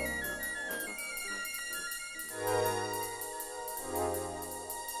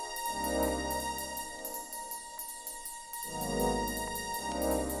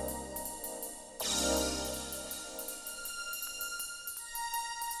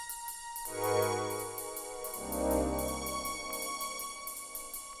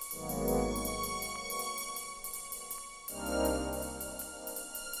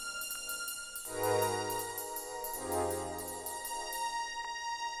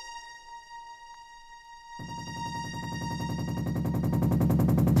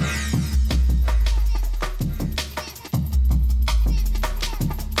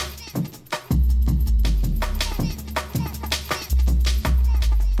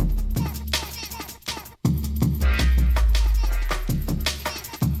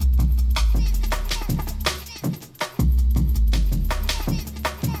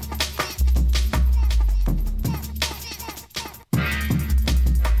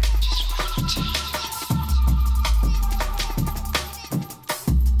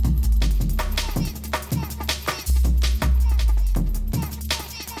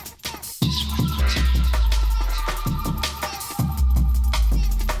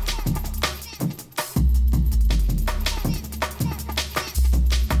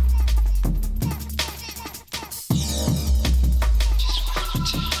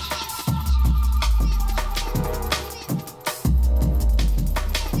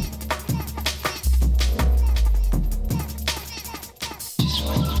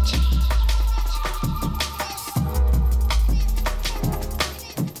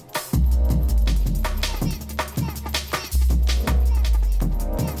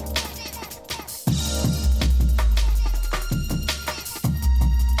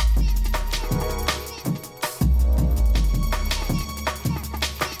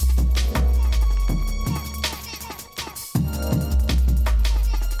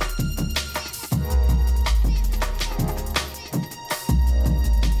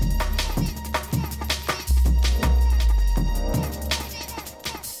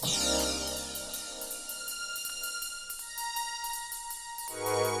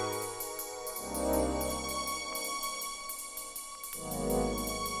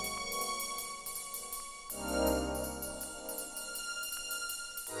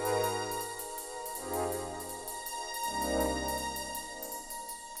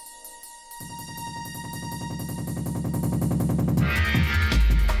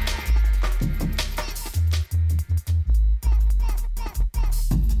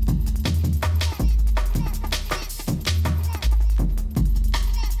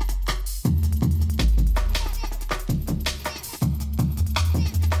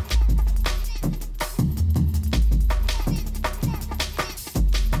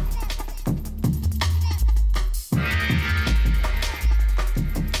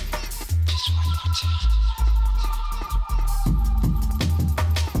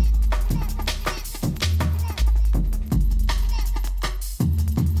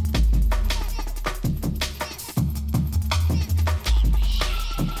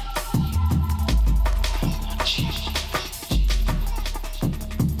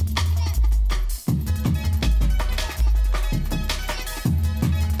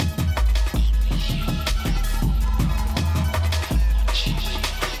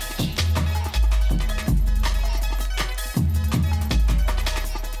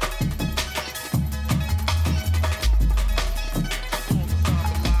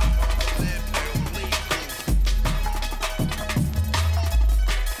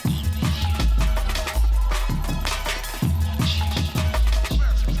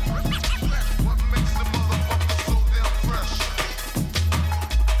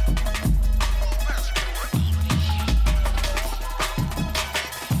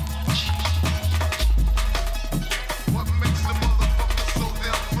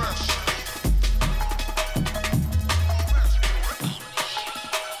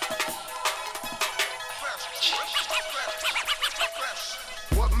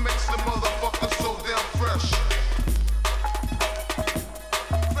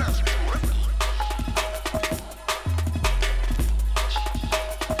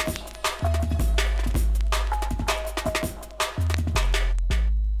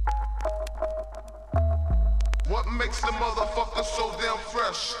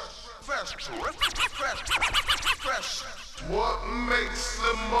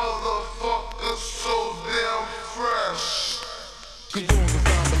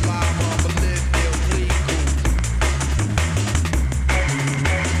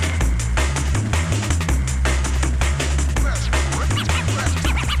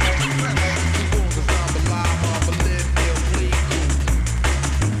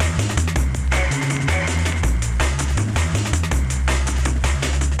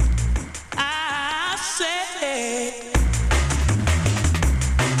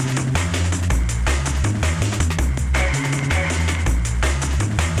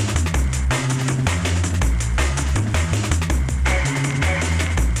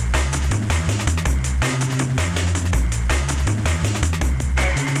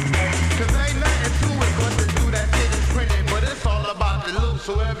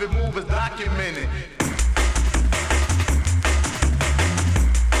 so every move is documented.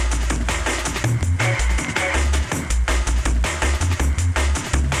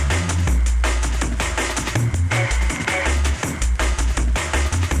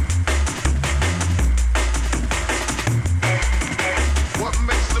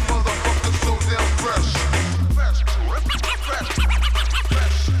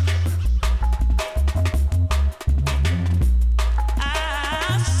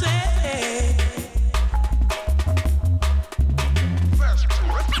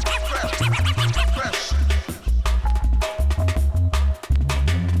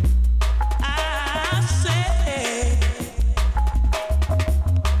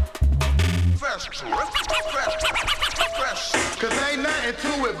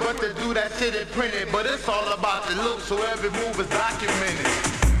 But it's all about the look, so every move is documented.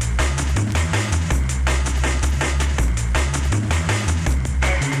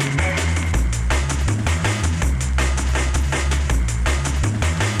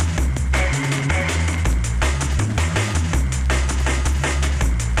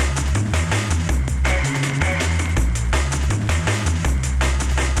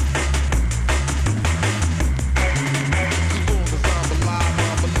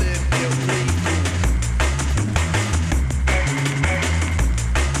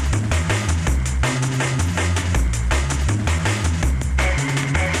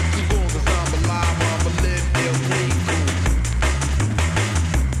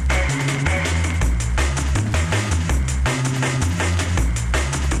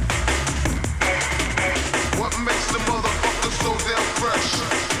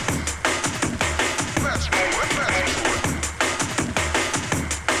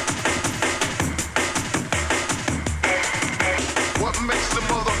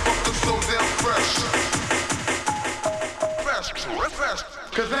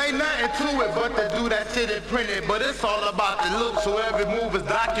 But it's all about the look, so every move is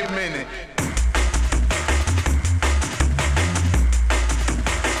documented.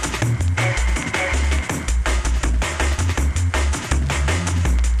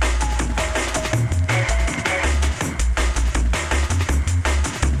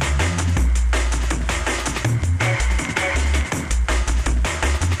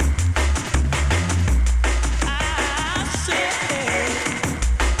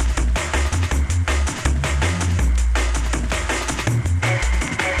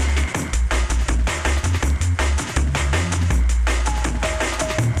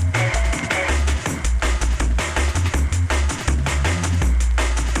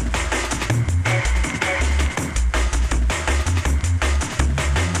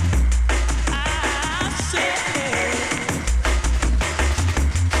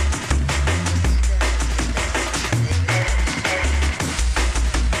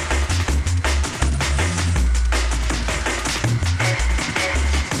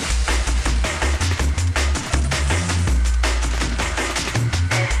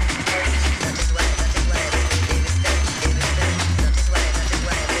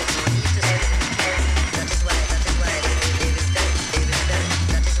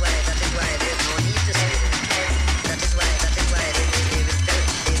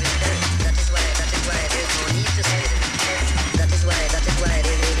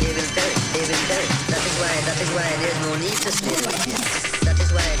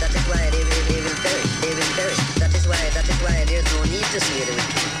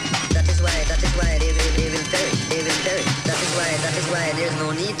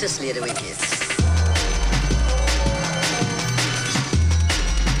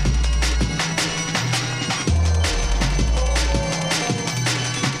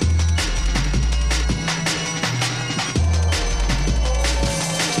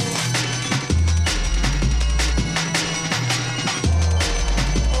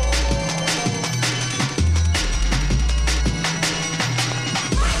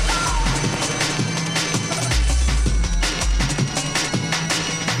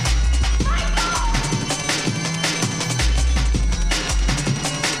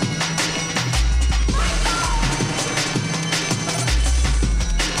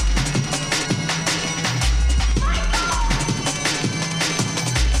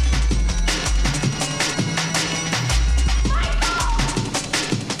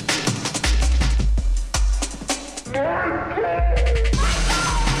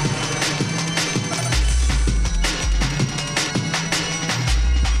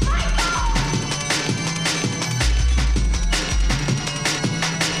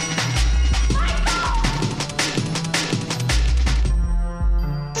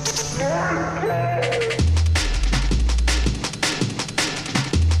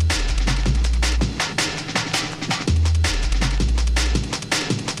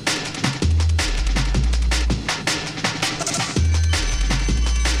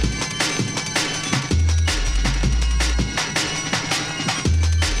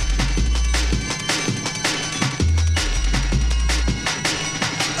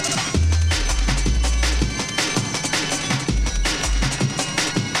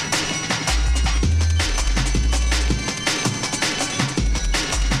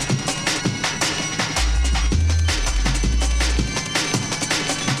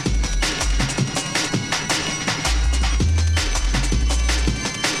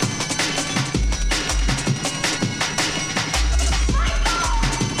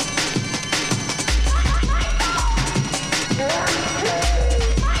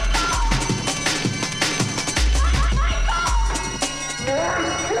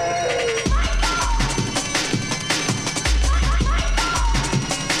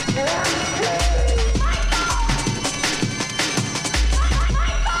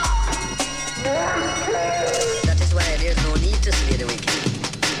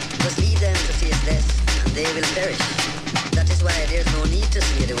 they will perish. That is why there is no need to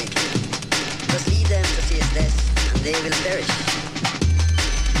slay the wicked. Just leave them to taste death, and they will perish.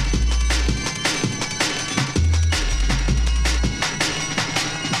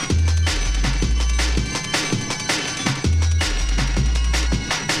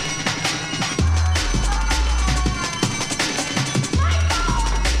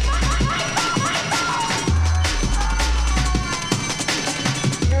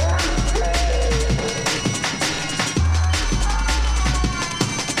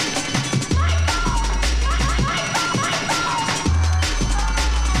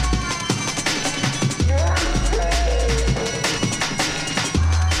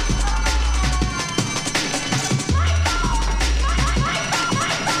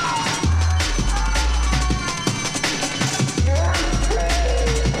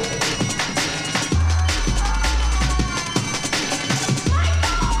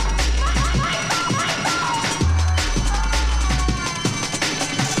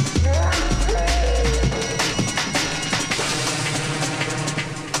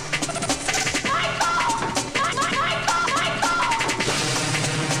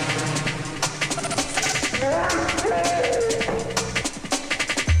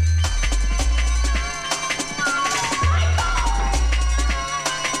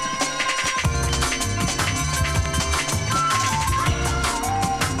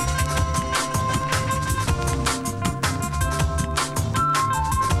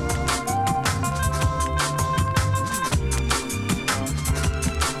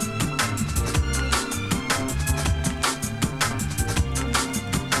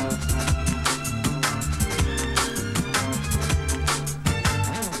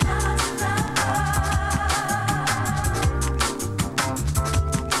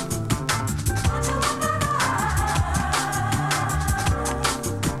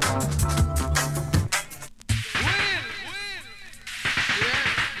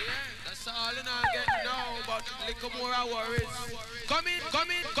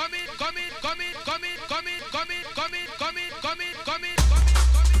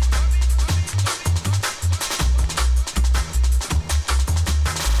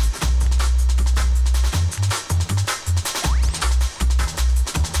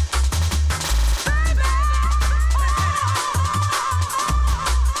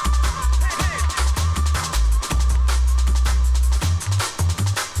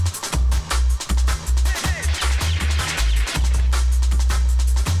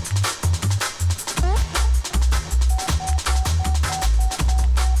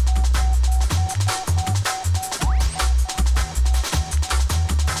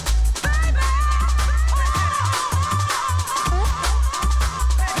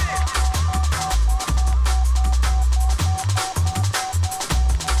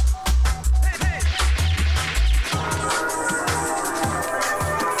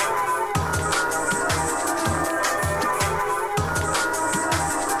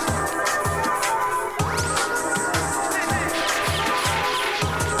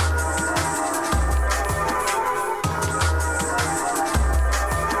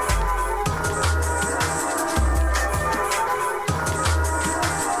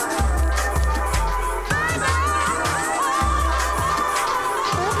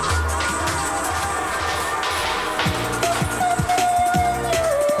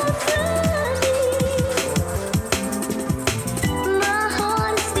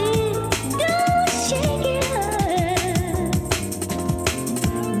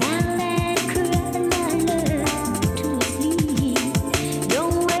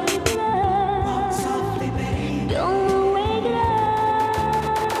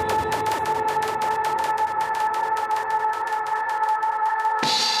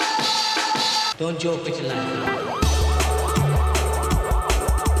 Don't joke with your life.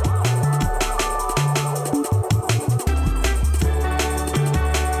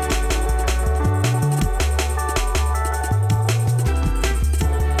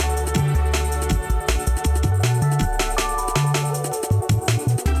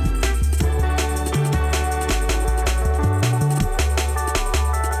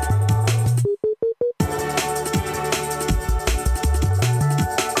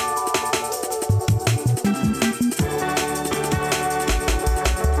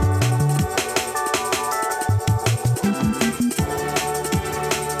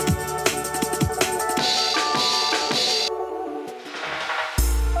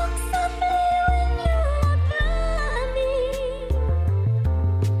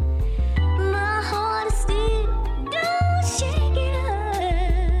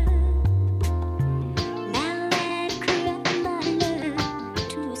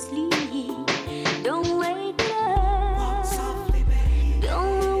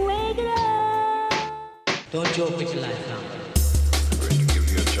 Don't joke with your life now. I'm going to give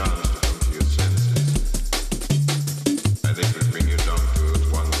you a chance to come to your senses. I think we'll bring you down to earth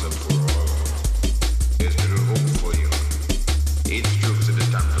once and for all. There's little hope for you. 8 strokes at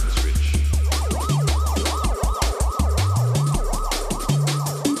a time for the switch.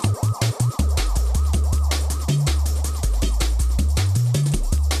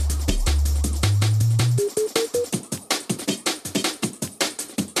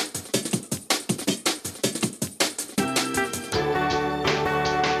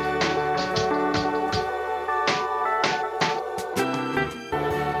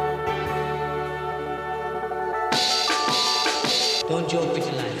 Don't joke with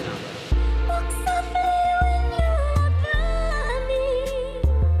your life now.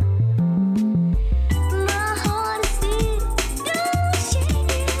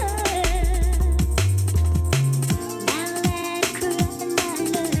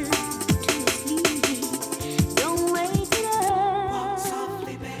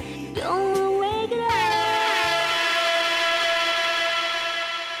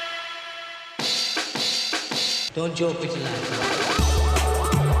 Don't joke with your life now.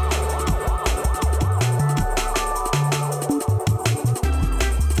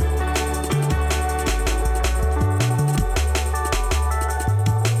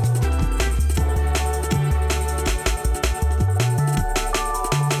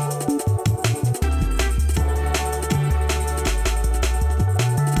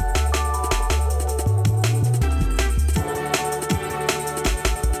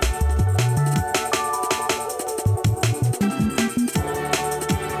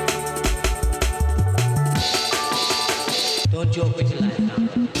 Don't joke with your life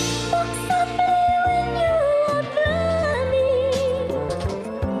now.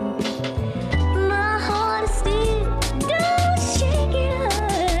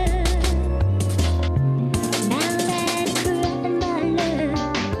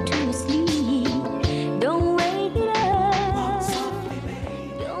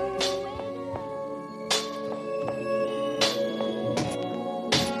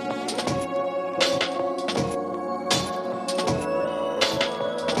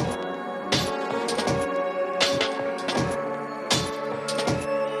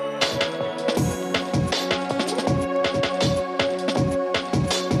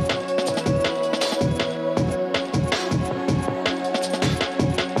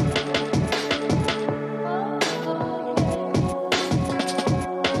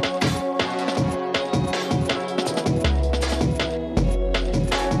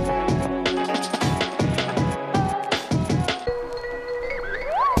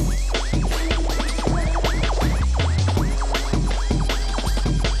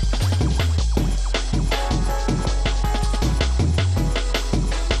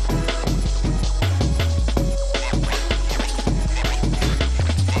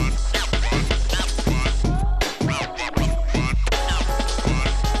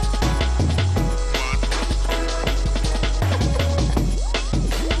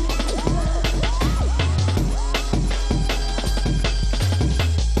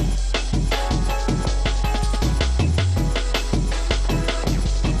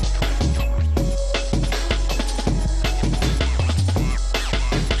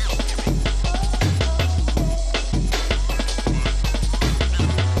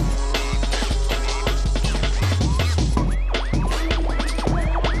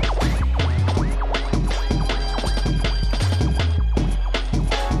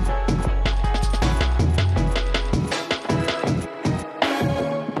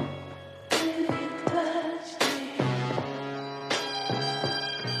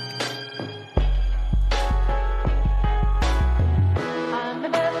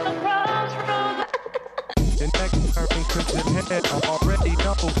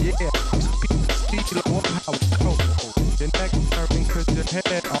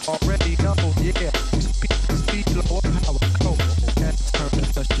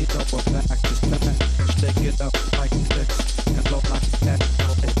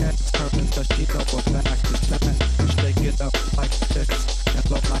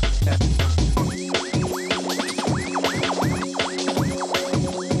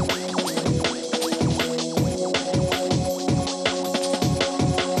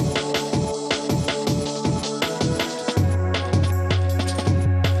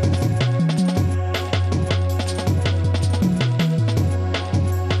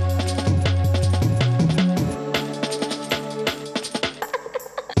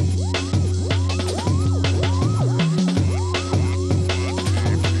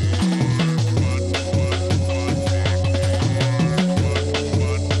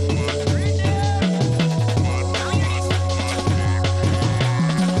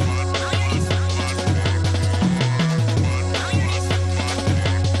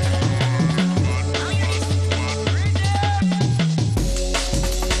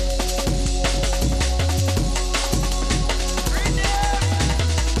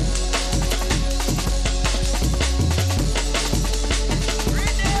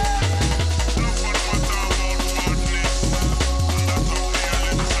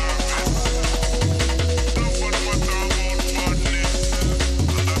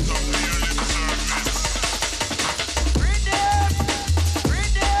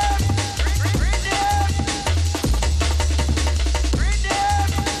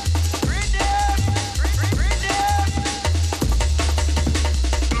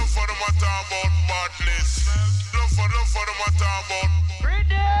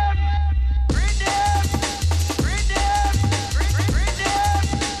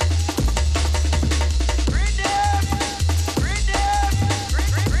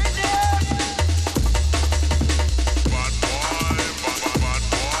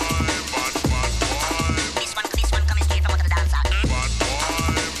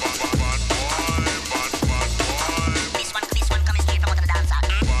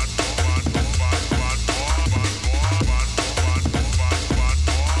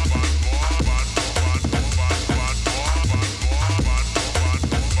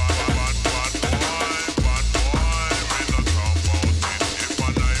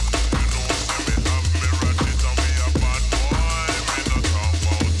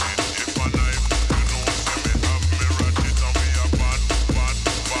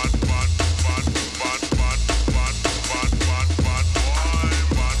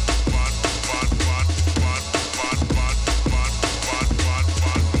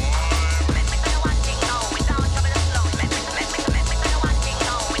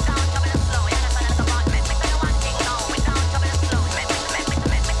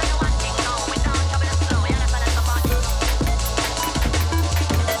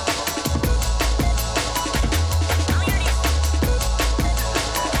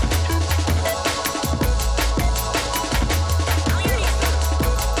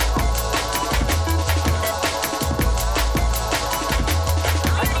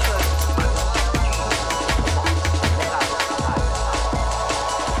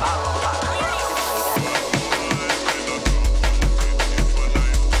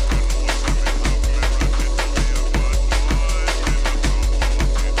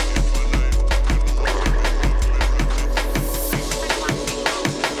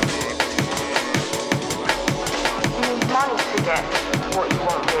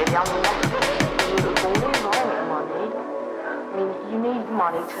 need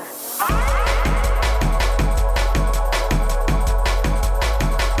money to...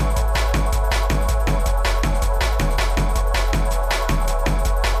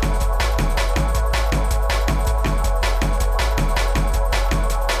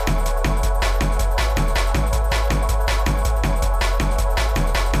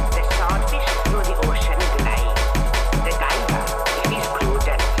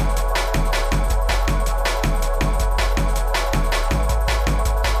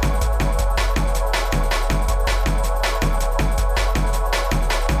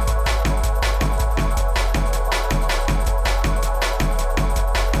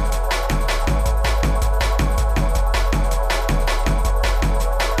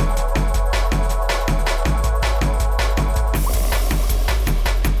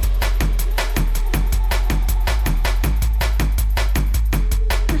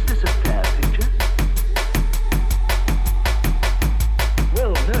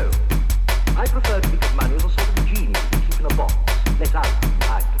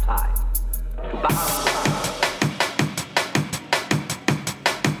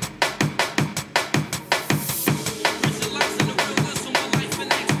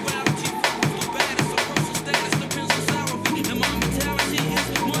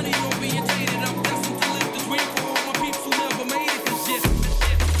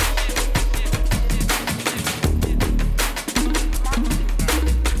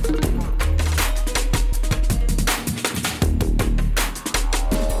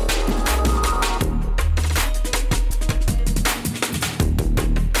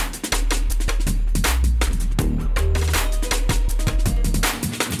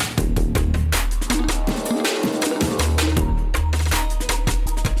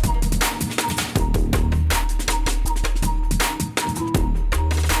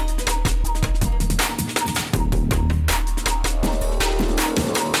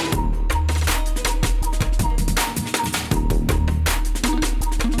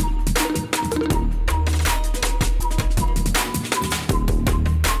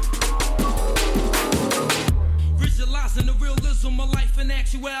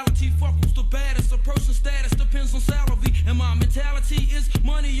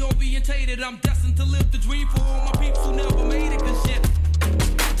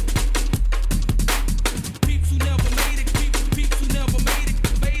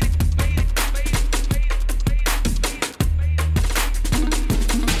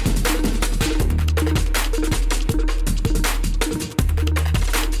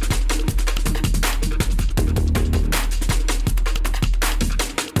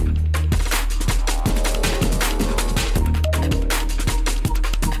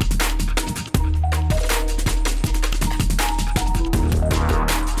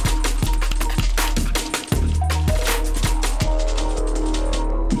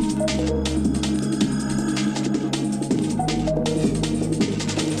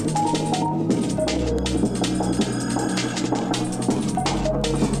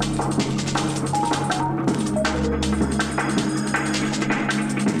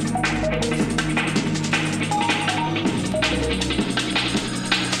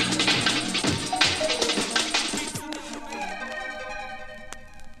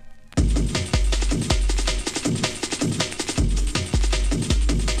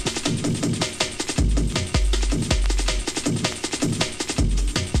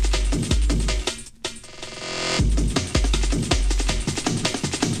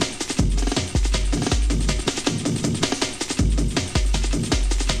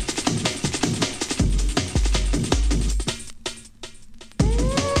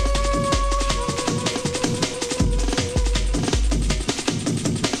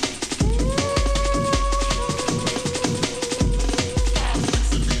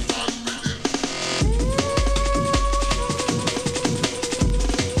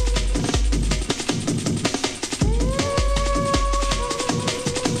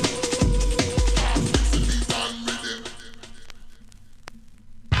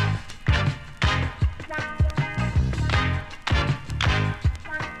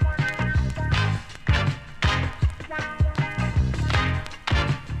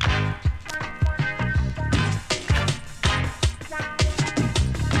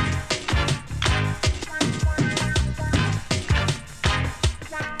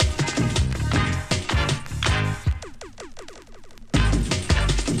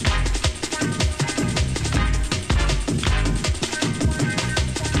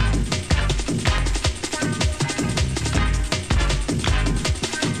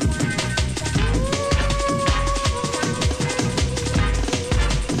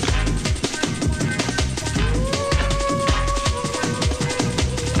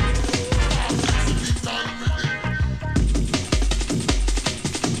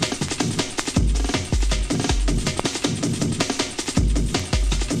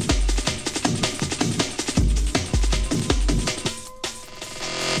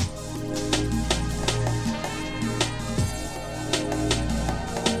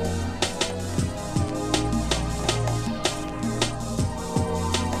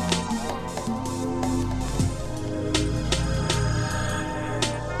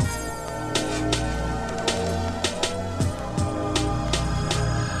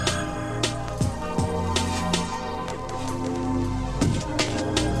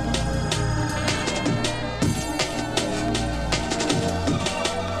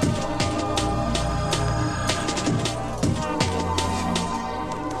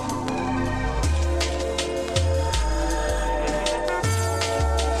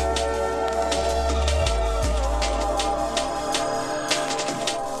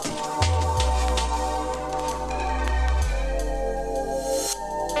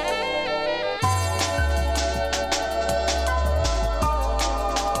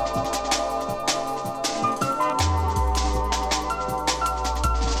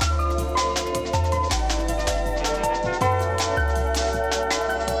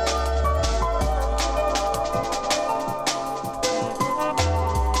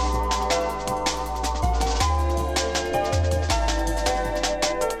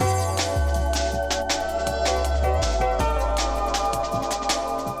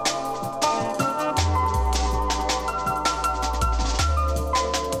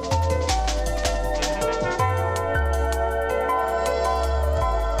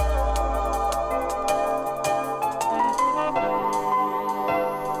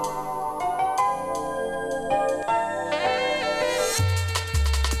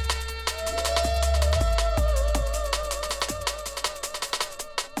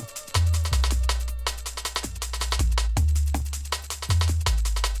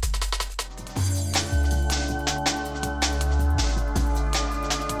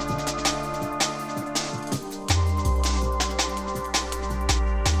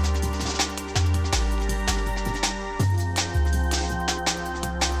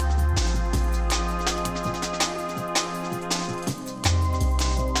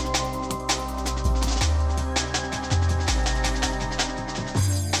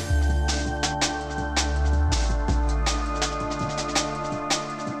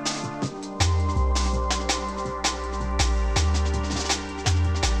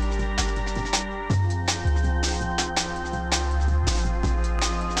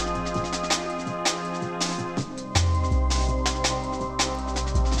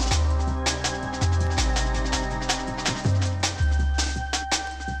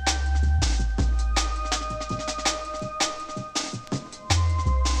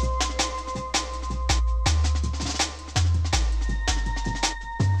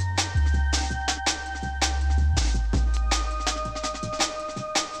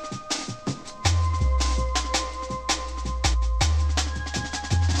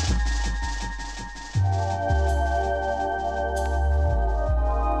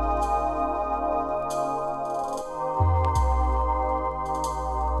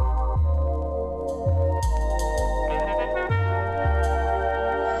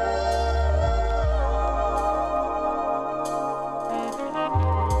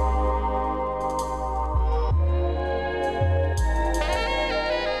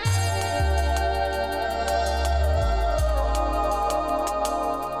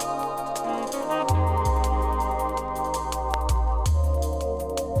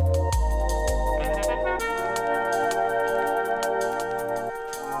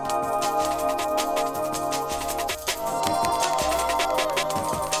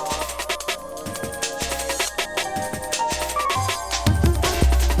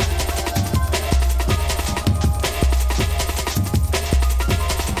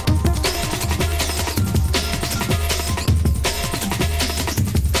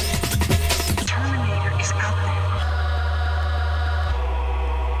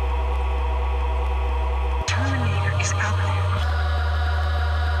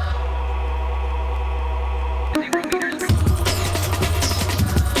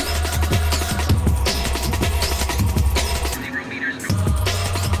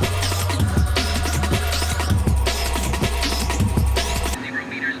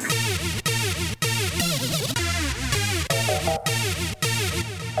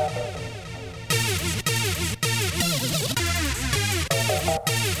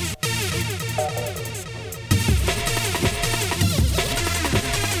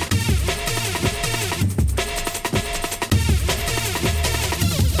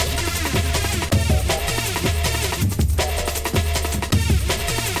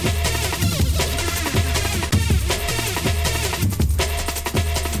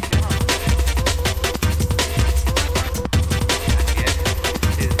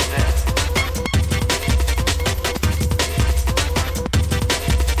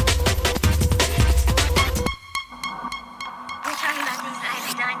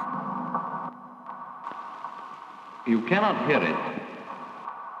 You cannot hear it,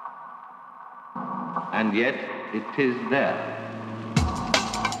 and yet it is there.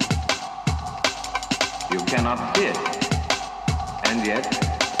 You cannot see it, and yet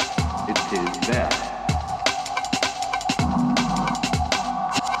it is there.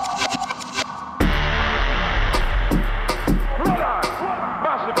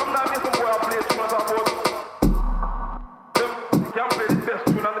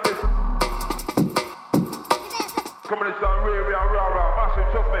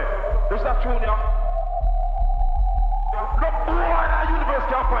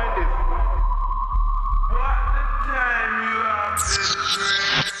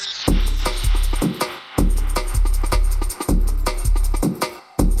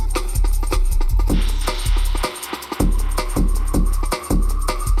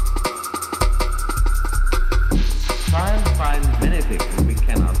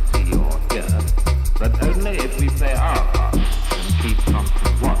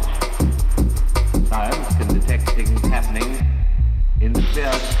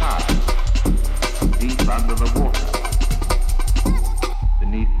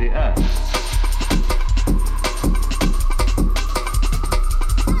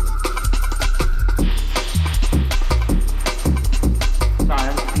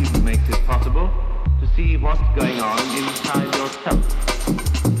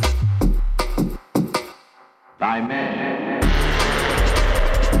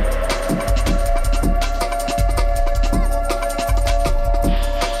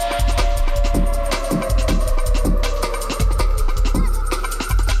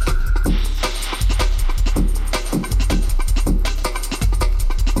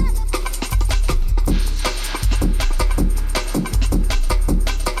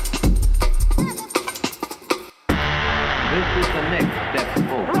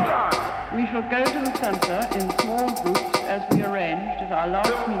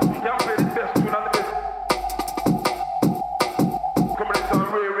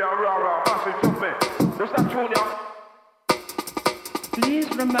 Please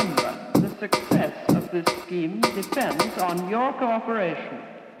remember, the success of this scheme depends on your cooperation.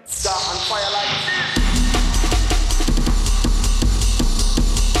 Dark and firelight.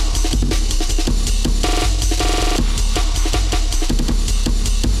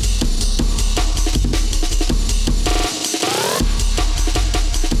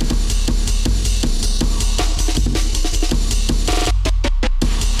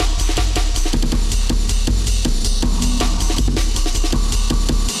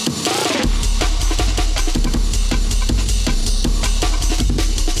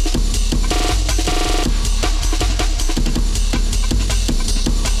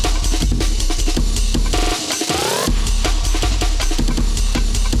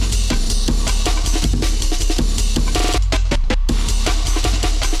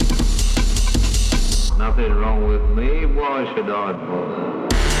 Nothing wrong with me. Why should I bother?